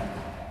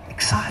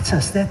excites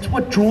us. That's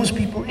what draws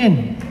people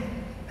in.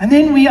 And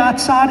then we are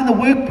outside in the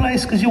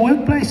workplace, because your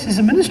workplace is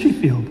a ministry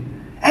field.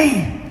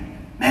 Hey,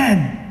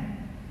 man.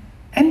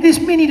 And there's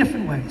many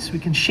different ways. We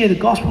can share the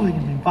gospel. We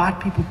can invite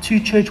people to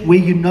church where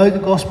you know the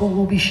gospel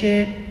will be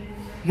shared. You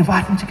can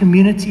invite them to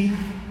community.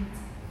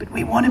 But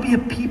we want to be a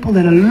people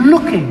that are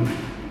looking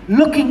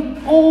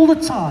all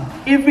the time,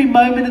 every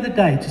moment of the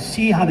day, to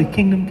see how the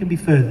kingdom can be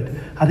furthered,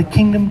 how the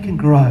kingdom can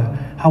grow,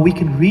 how we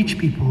can reach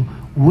people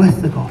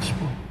with the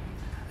gospel.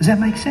 Does that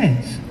make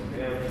sense?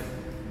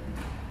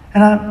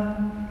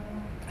 And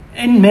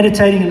in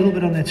meditating a little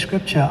bit on that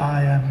scripture,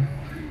 I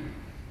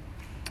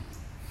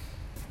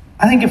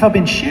think if I've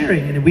been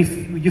sharing, and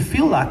you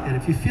feel like that,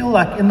 if you feel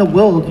like in the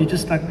world you're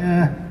just like,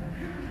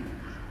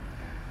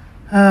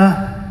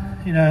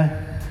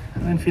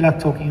 I don't feel like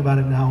talking about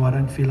it now. I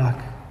don't feel like.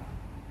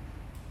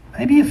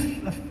 Maybe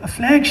if a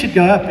flag should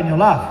go up in your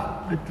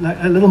life, like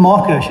a little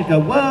marker should go,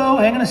 whoa,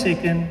 hang on a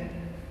second.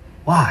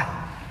 Why?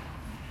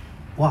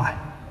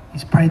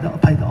 He's paid the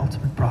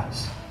ultimate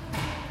price.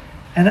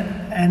 And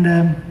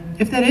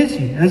if that is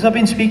you, as I've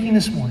been speaking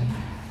this morning,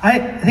 I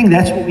think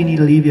that's what we need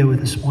to leave here with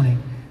this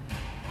morning.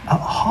 A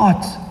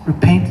heart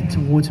repentant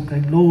towards Him,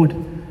 going, Lord,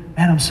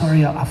 man, I'm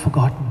sorry, I've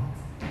forgotten.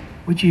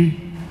 Would you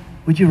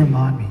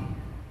remind me?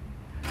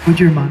 Would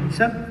you remind me?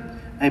 So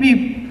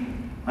maybe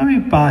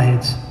bow our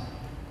heads.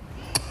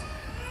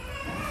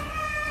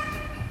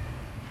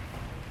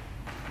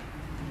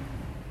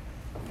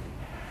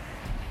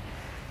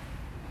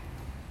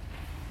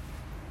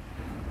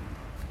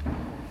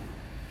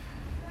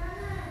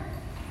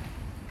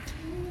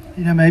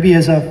 Maybe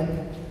I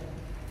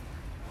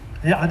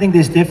think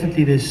there's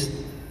definitely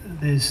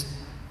there's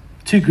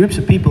two groups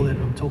of people that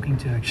I'm talking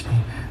to actually.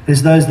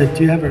 There's those that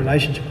do have a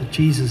relationship with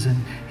Jesus, and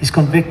He's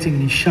convicting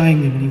and He's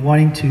showing them, and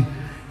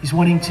He's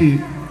wanting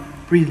to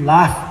breathe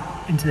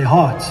life into their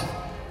hearts.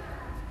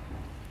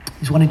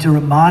 He's wanting to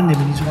remind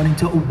them, and He's wanting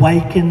to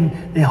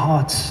awaken their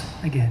hearts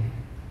again.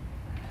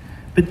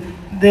 But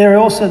there are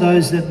also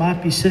those that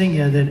might be sitting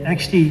here that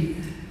actually,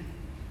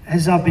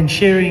 as I've been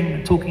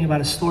sharing, talking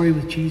about a story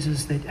with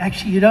Jesus, that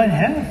actually you don't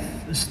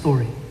have a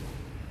story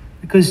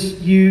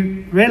because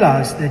you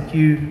realize that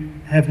you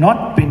have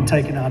not been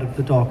taken out of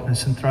the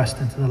darkness and thrust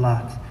into the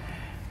light.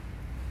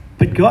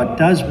 But God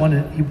does want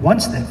it. He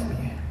wants that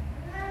for you.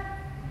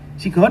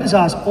 See, God has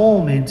asked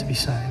all men to be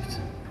saved,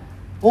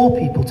 all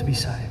people to be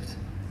saved.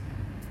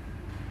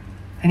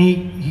 And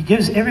He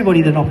gives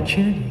everybody that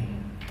opportunity.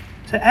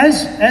 So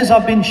as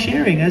I've been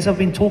sharing, as I've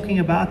been talking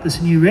about this,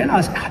 and you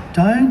realize, I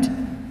don't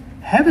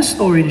have a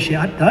story to share.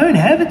 I don't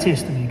have a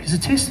testimony, because a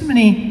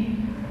testimony,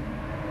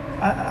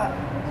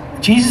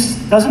 Jesus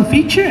doesn't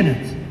feature in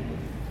it.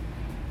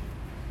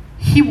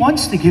 He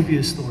wants to give you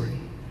a story.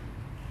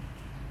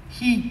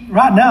 He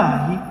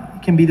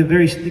can be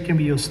it can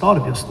be your start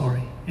of your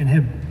story in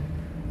Him.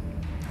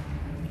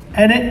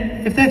 And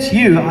if that's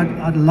you,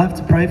 I'd love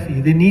to pray for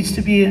you. There needs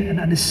to be an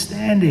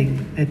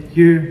understanding that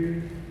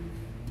you're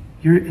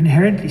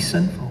inherently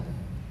sinful.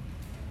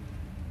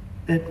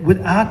 That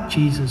without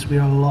Jesus we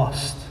are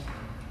lost.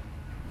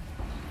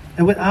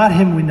 That without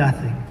Him we're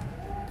nothing.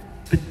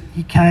 But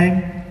He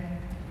came,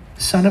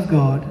 the Son of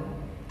God,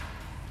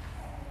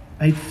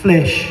 made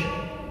flesh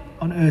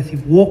on earth. He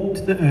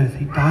walked the earth.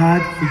 He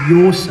died for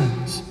your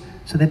sins,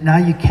 so that now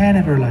you can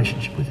have a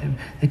relationship with Him,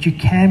 that you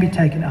can be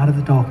taken out of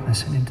the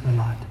darkness and into the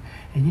light.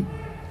 And it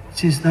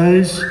says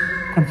those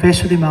who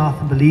confess with their mouth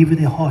and believe with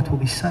their heart will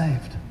be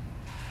saved.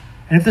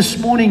 And if this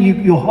morning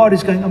your heart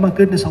is going, oh my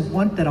goodness, I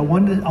want that. I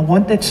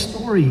want that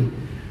story.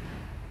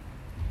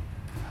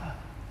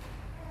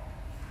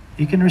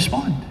 You can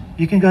respond.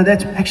 You can go,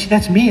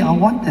 that's me. I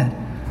want that.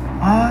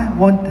 I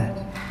want that.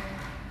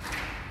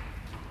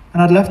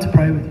 And I'd love to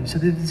pray with you. So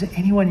is there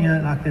anyone here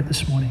like that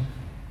this morning?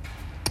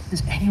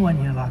 Is anyone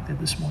here like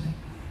that this morning?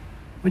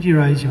 Would you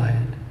raise your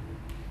hand?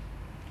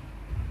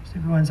 Just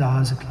everyone's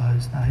eyes are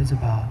closed, their heads are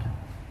bowed.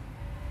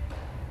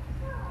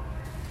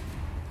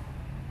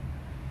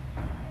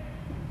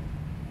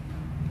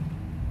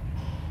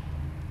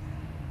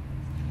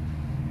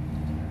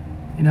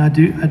 I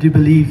do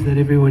believe that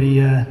everybody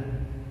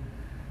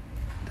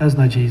does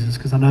know Jesus,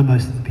 because I know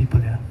most of the people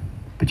here.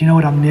 But you know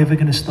what? I'm never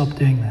going to stop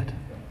doing that.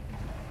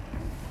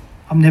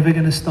 I'm never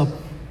going to stop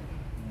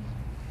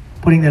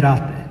putting that out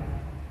there.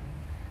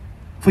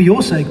 For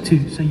your sake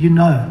too, so you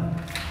know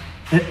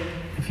that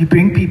if you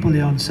bring people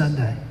here on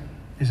Sunday,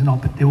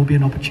 there will be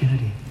an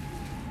opportunity.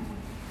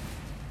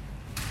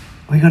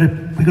 We got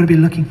to be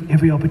looking for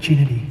every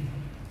opportunity.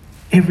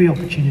 Every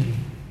opportunity.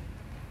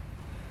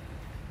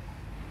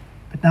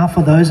 But now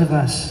for those of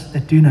us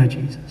that do know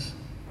Jesus,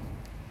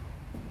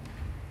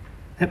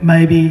 that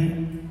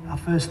maybe our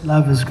first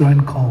love has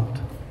grown cold,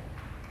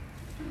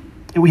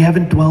 that we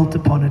haven't dwelt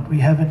upon it, we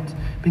haven't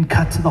been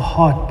cut to the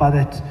heart by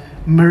that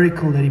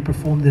miracle that He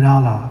performed in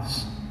our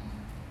lives.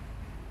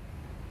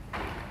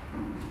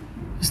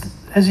 Just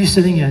as you're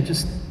sitting here,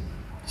 just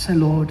say,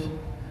 Lord,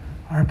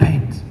 I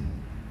repent.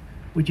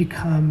 Would you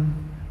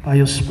come by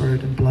your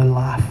Spirit and blow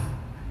life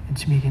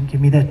into me again?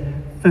 Give me that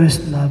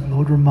first love,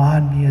 Lord.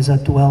 Remind me as I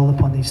dwell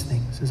upon these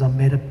things, as I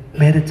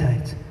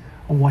meditate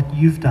on what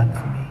you've done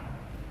for me.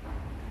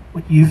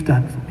 What you've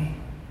done for me.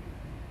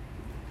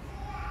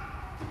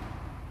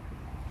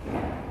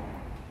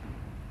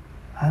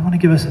 I want to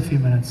give us a few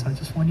minutes. I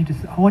just want you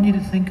to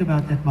think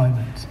about that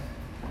moment.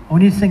 I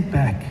want you to think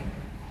back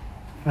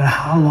about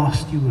how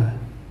lost you were.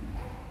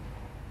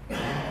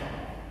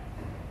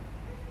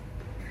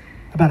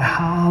 about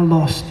how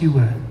lost you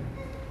were,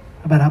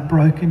 about how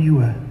broken you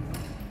were.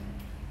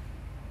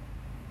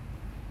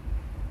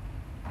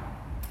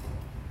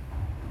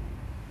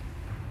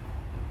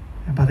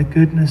 And by the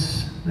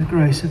goodness, the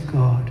grace of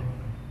God,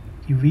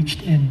 He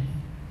reached in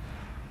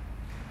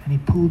and He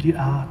pulled you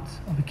out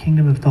of a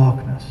kingdom of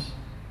darkness.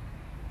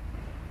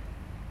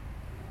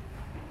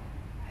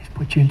 He's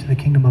put you into the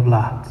kingdom of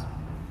light.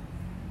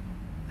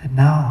 And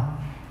now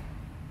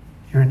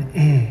you're an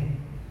heir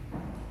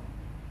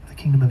of the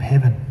kingdom of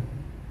heaven.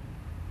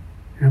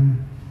 You're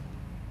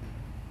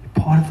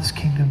part of this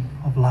kingdom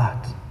of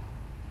light.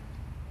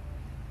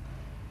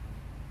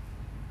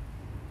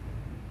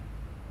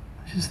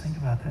 Just think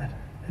about that.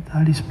 Let the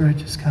Holy Spirit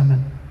just come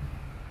and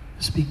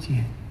speak to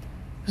you.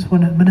 Just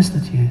want to minister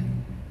to you.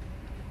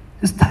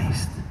 Just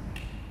taste.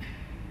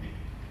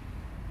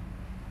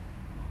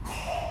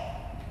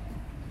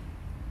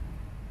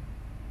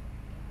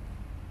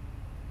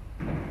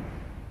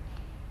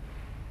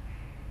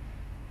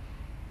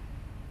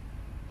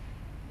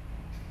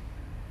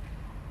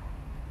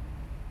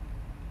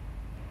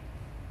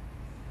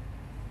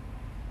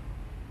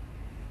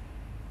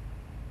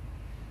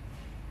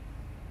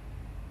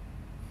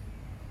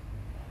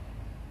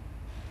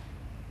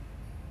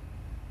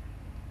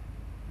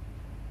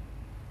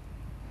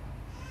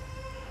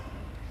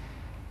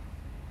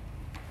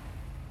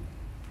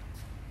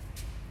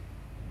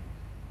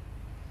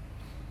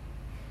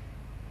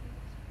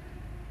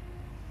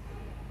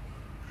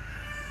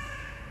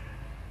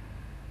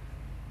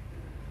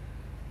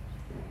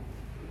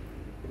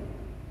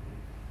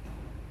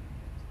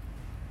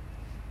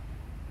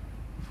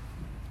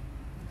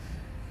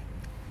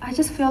 I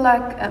just feel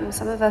like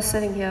some of us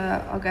sitting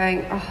here are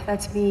going, oh,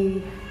 that's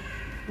me.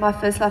 My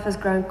first love has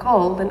grown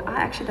cold, and I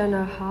actually don't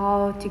know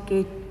how to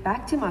get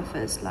back to my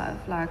first love.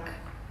 Like,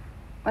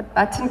 what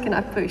button can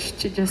I push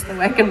to just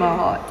awaken my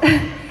heart?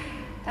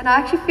 And I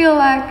actually feel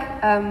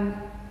like,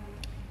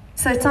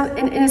 so it's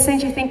in a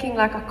sense you're thinking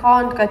like, I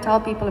can't go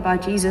tell people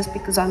about Jesus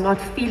because I'm not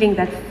feeling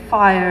that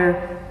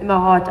fire in my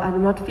heart.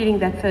 I'm not feeling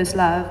that first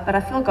love. But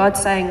I feel God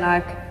saying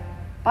like,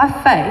 by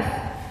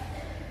faith,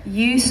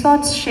 you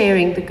start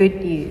sharing the good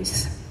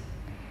news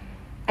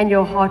and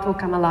your heart will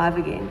come alive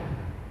again.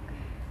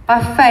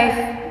 By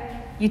faith,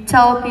 you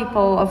tell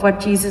people of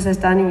what Jesus has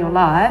done in your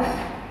life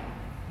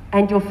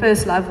and your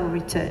first love will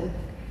return.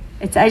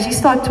 It's as you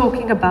start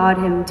talking about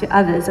Him to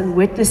others and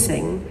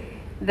witnessing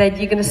that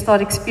you're going to start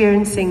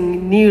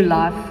experiencing new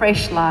life,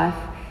 fresh life,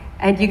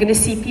 and you're going to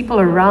see people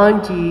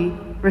around you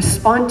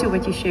respond to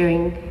what you're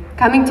sharing,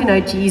 coming to know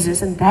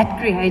Jesus, and that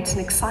creates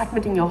an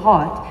excitement in your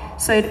heart.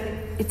 So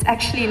it's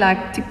actually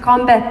like to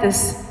combat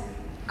this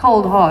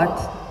cold heart,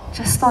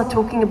 just start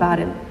talking about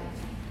Him.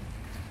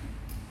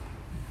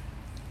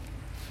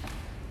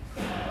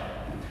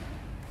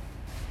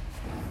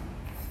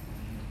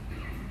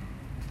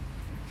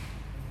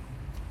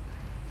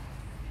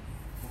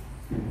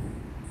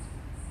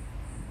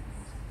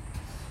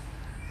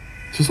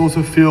 Just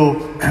also feel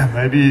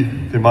maybe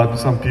there might be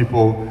some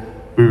people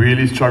who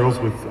really struggles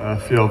with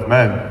fear of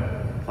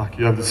man. Like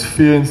you have this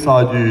fear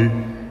inside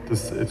you.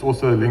 It's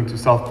also linked to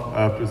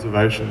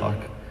self-preservation. Like,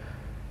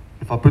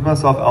 if I put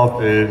myself out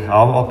there,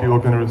 how are people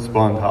going to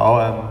respond? How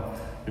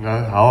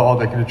are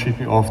they going to treat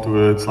me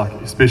afterwards? Like,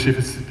 especially if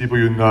it's people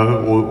you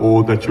know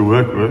or that you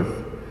work with.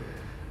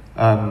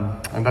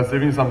 And that's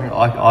definitely something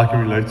I can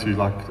relate to.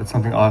 Like, that's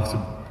something I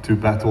have to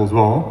battle as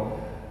well.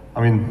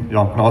 I mean, yeah,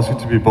 I'm going to ask you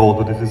to be bold,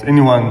 but if there's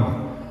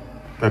anyone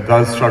that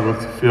does struggle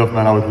with fear of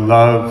man, I would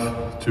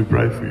love to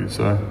pray for you.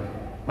 So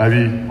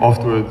maybe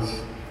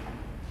afterwards,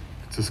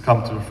 just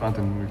come to the front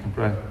and we can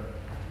pray.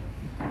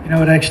 You know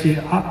what, actually,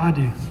 I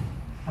do.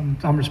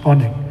 I'm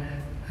responding.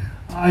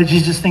 I was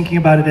just thinking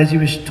about it as you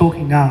were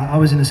talking now. I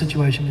was in a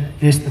situation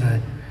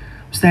yesterday.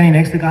 I was standing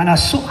next to the guy, and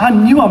I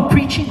knew I'm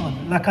preaching on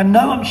it. Like, I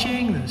know I'm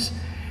sharing this.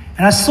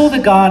 And I saw the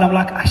guy, and I'm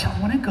like, I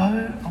want to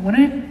go.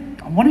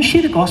 I want to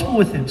share the gospel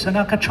with him. So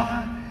now I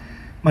try.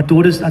 Our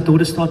daughters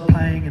start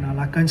playing, and I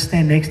like go and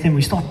stand next to him.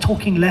 We start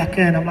talking lekker,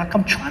 and I'm like,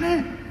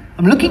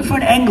 I'm looking for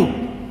an angle,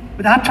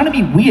 without trying to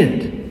be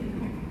weird.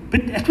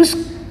 But it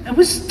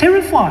was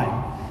terrifying.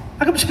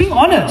 Like, I'm just being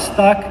honest.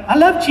 Like, I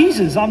love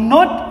Jesus. I'm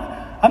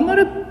not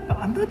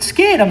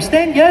scared. I'm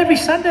standing here every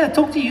Sunday. I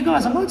talk to you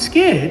guys. I'm not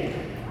scared.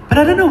 But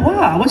I don't know why.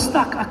 I was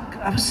stuck.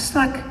 I was just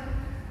like,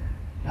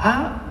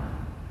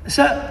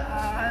 so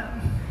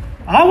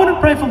I want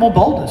to pray for more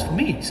boldness for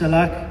me. So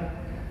like,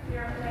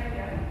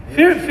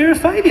 fear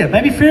of failure.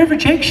 Maybe fear of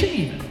rejection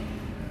even.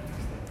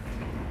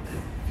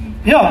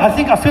 Yeah,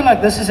 I feel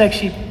like this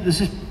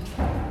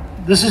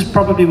is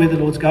probably where the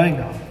Lord's going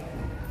now.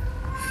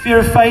 Fear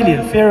of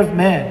failure, fear of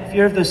man,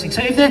 fear of those things.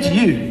 So if that's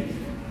you,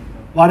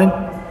 why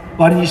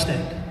don't you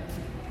stand?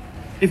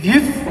 If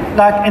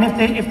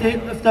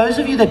if those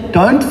of you that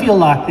don't feel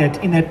like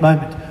that in that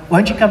moment,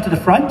 won't you come to the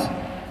front?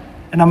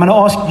 And I'm going to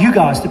ask you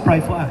guys to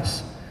pray for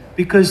us,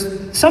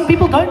 because some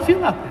people don't feel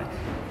like that.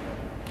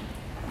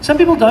 Some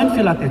people don't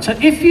feel like that. So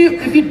if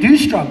you do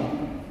struggle,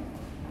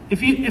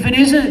 if it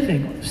is a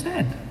thing,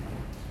 stand.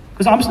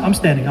 Because I'm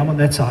standing. I'm on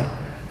that side.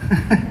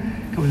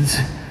 Come on,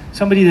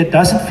 Somebody that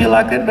doesn't feel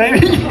like that,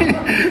 maybe?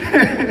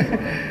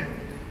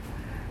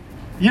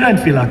 You don't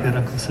feel like that,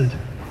 Uncle Sid.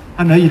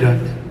 I know you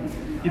don't.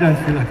 You don't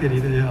feel like that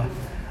either, yeah.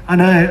 I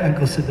know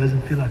Uncle Sid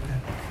doesn't feel like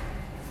that.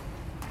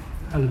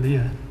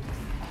 Hallelujah.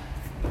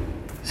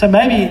 So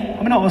maybe, I'm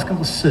going to ask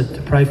Uncle Sid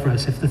to pray for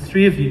us. If the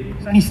three of you,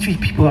 there's only 3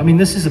 people, I mean,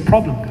 this is a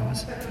problem,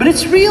 guys. But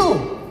it's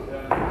real.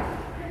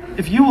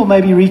 If you will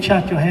maybe reach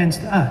out your hands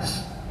to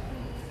us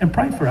and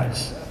pray for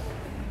us.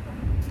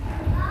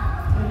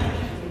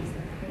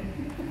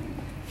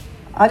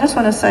 I just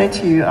want to say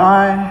to you,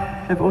 I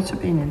have also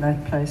been in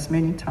that place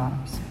many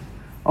times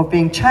of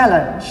being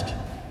challenged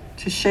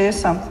to share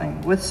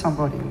something with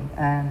somebody,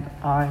 and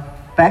I've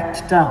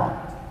backed down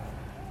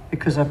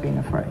because I've been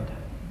afraid.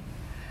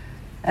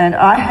 And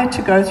I had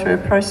to go through a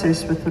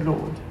process with the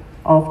Lord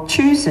of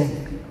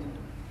choosing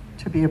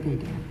to be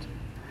obedient,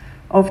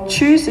 of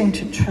choosing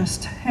to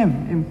trust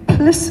Him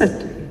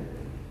implicitly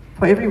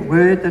for every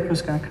word that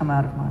was going to come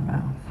out of my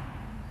mouth,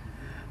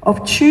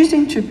 of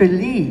choosing to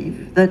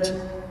believe that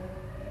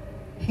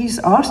He's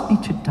asked me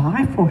to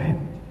die for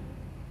Him.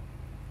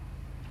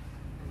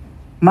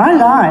 My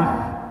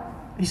life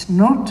is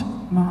not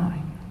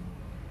mine.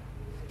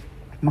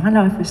 My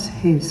life is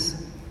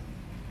His.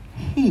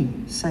 He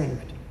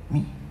saved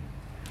me.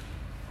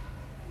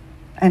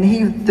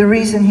 And the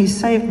reason He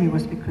saved me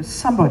was because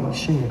somebody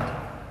shared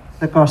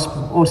the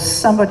gospel, or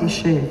somebody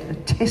shared a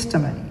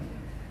testimony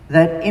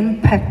that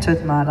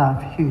impacted my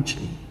life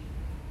hugely.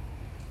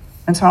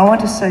 And so I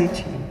want to say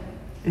to you,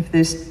 if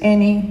there's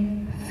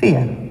any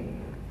fear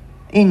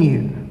in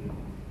you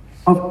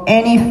of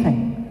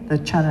anything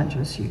that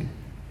challenges you,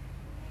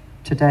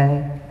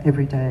 today,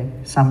 every day,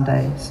 some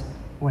days,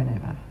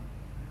 whenever,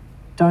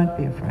 don't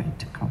be afraid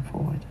to come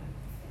forward.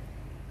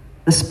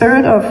 The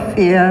spirit of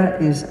fear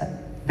is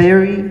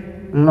very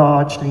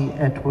largely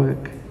at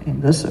work in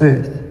this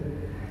earth,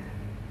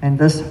 and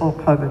this whole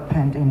COVID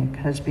pandemic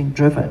has been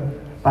driven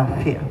by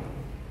fear,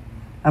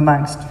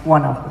 amongst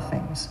one of the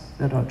things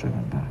that are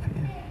driven by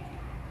fear.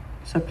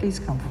 So please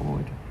come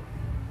forward.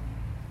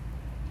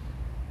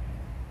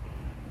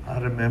 I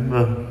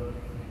remember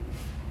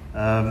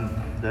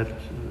that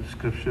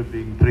scripture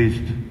being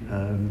preached,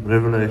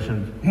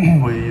 Revelation,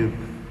 where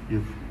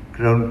you've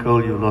grown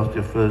cold, you've lost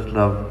your first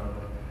love.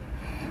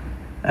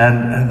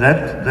 And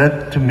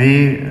that to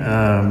me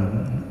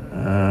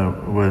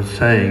was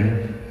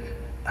saying,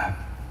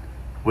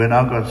 when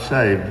I got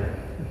saved,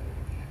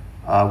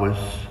 I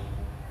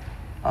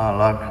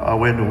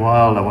went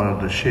wild. I wanted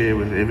to share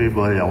with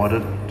everybody. I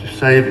wanted to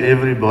save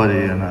everybody,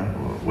 and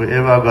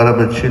wherever I got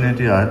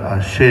opportunity,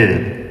 I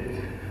shared.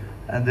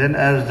 And then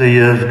as the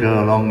years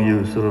go along,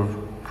 you sort of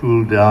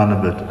cool down a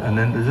bit. And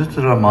then there's just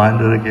a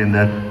reminder again,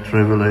 that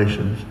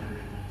Revelations,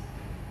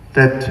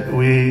 that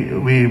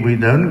we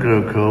don't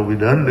grow cold, we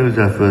don't lose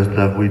our first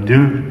love. We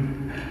do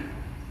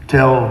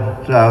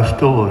tell our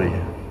story,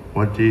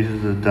 what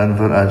Jesus has done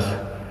for us.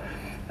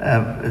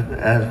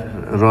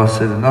 As Ross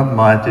said, it's not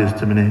my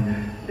testimony,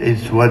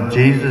 it's what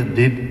Jesus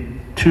did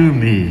to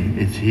me.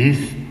 It's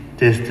His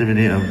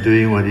testimony of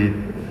doing what He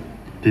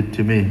did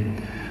to me.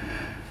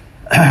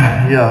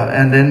 Yeah,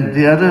 and then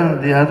the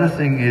other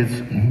thing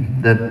is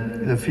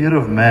that the fear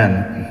of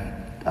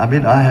man. I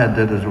mean, I had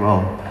that as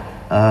well.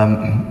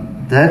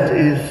 That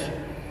is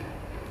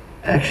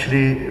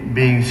actually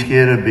being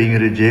scared of being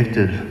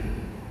rejected.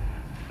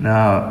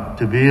 Now,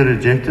 to be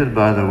rejected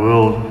by the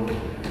world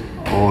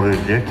or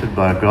rejected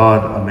by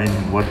God, I mean,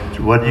 what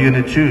are you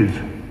going to choose?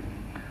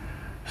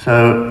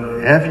 So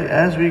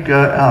as we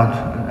go out,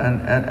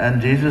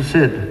 and Jesus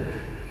said,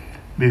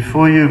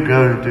 before you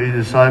go to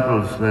His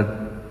disciples, that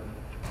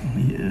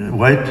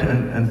wait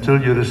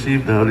until you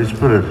receive the Holy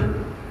Spirit.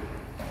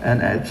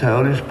 And it's the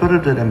Holy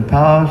Spirit that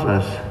empowers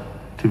us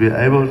to be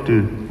able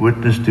to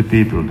witness to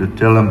people, to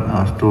tell them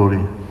our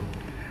story.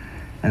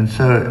 And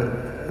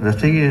so the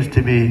thing is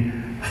to be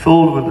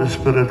filled with the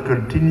Spirit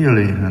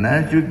continually. And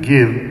as you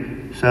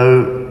give,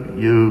 so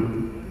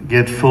you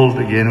get filled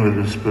again with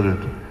the Spirit.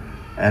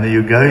 And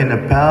you go in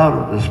the power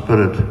of the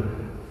Spirit,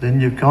 then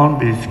you can't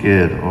be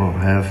scared or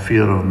have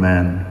fear of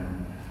man.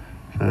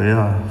 So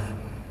yeah.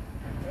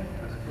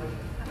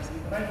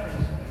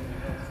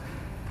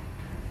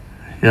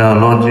 Yeah,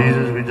 Lord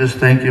Jesus, we just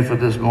thank You for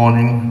this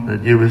morning,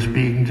 that You were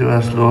speaking to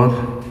us, Lord,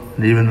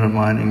 and even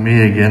reminding me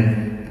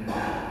again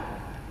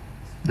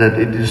that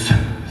it is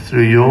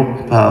through Your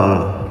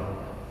power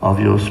of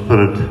Your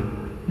Spirit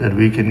that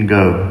we can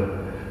go.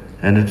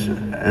 And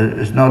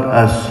it's not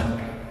us,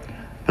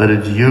 but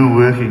it's You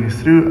working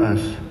through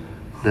us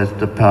that's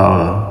the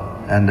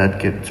power, and that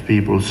gets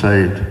people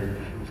saved.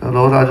 So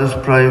Lord, I just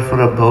pray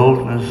for a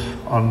boldness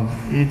on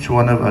each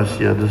one of us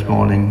here this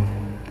morning.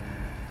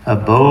 A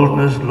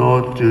boldness,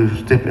 Lord, to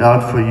step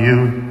out for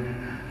You,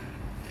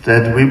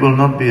 that we will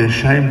not be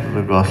ashamed of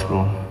the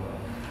gospel.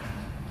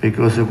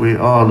 Because if we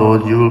are,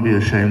 Lord, You will be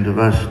ashamed of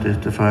us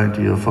testifying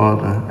to Your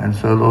Father. And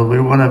so, Lord, we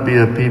want to be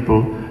a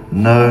people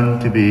known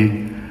to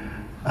be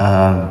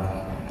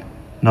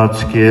not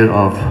scared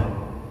of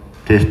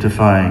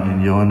testifying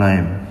in Your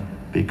name.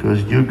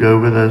 Because You go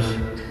with us,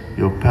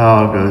 Your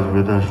power goes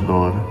with us,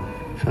 Lord.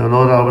 So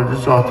Lord, I would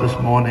just ask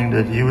this morning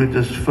that you would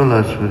just fill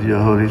us with your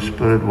Holy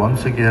Spirit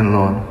once again,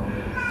 Lord,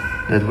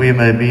 that we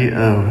may be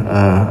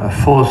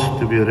a force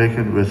to be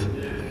reckoned with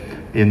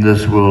in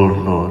this world,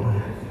 Lord.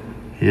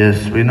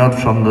 Yes, we're not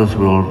from this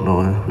world,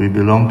 Lord. We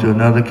belong to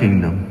another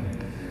kingdom.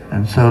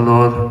 And so,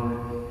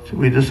 Lord,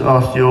 we just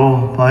ask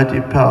your mighty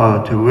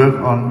power to work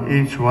on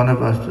each one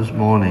of us this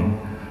morning,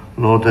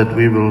 Lord, that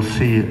we will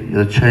see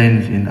the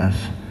change in us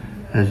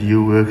as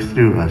you work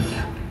through us.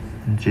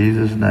 In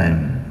Jesus'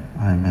 name,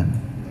 amen.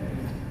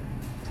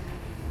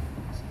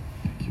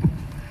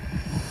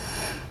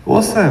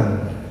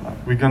 Awesome.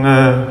 We're going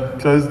to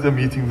close the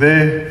meeting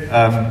there.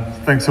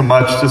 Thanks so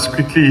much. Just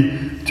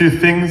quickly, two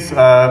things.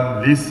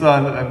 Lisa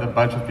and a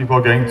bunch of people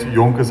are going to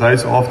Yonkers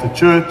Huis after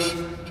church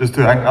just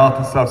to hang out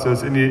and stuff. So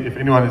if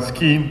anyone is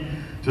keen,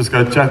 just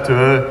go chat to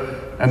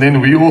her. And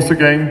then we're also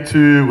going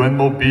to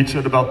Wynberg Beach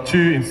at about 2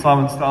 in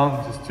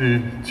Simonstown just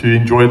to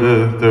enjoy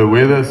the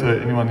weather. So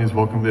anyone is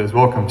welcome there as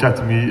well. Come chat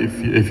to me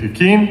if you're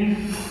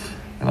keen.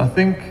 And I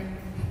think...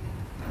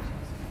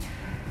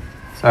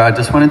 So I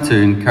just wanted to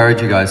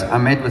encourage you guys. I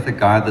met with a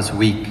guy this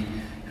week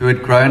who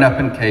had grown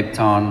up in Cape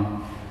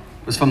Town,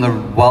 was from the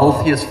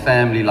wealthiest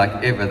family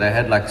like ever. They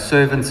had like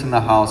servants in the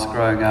house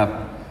growing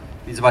up.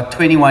 He's about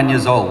 21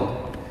 years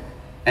old.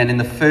 And in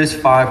the first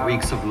 5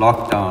 weeks of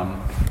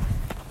lockdown,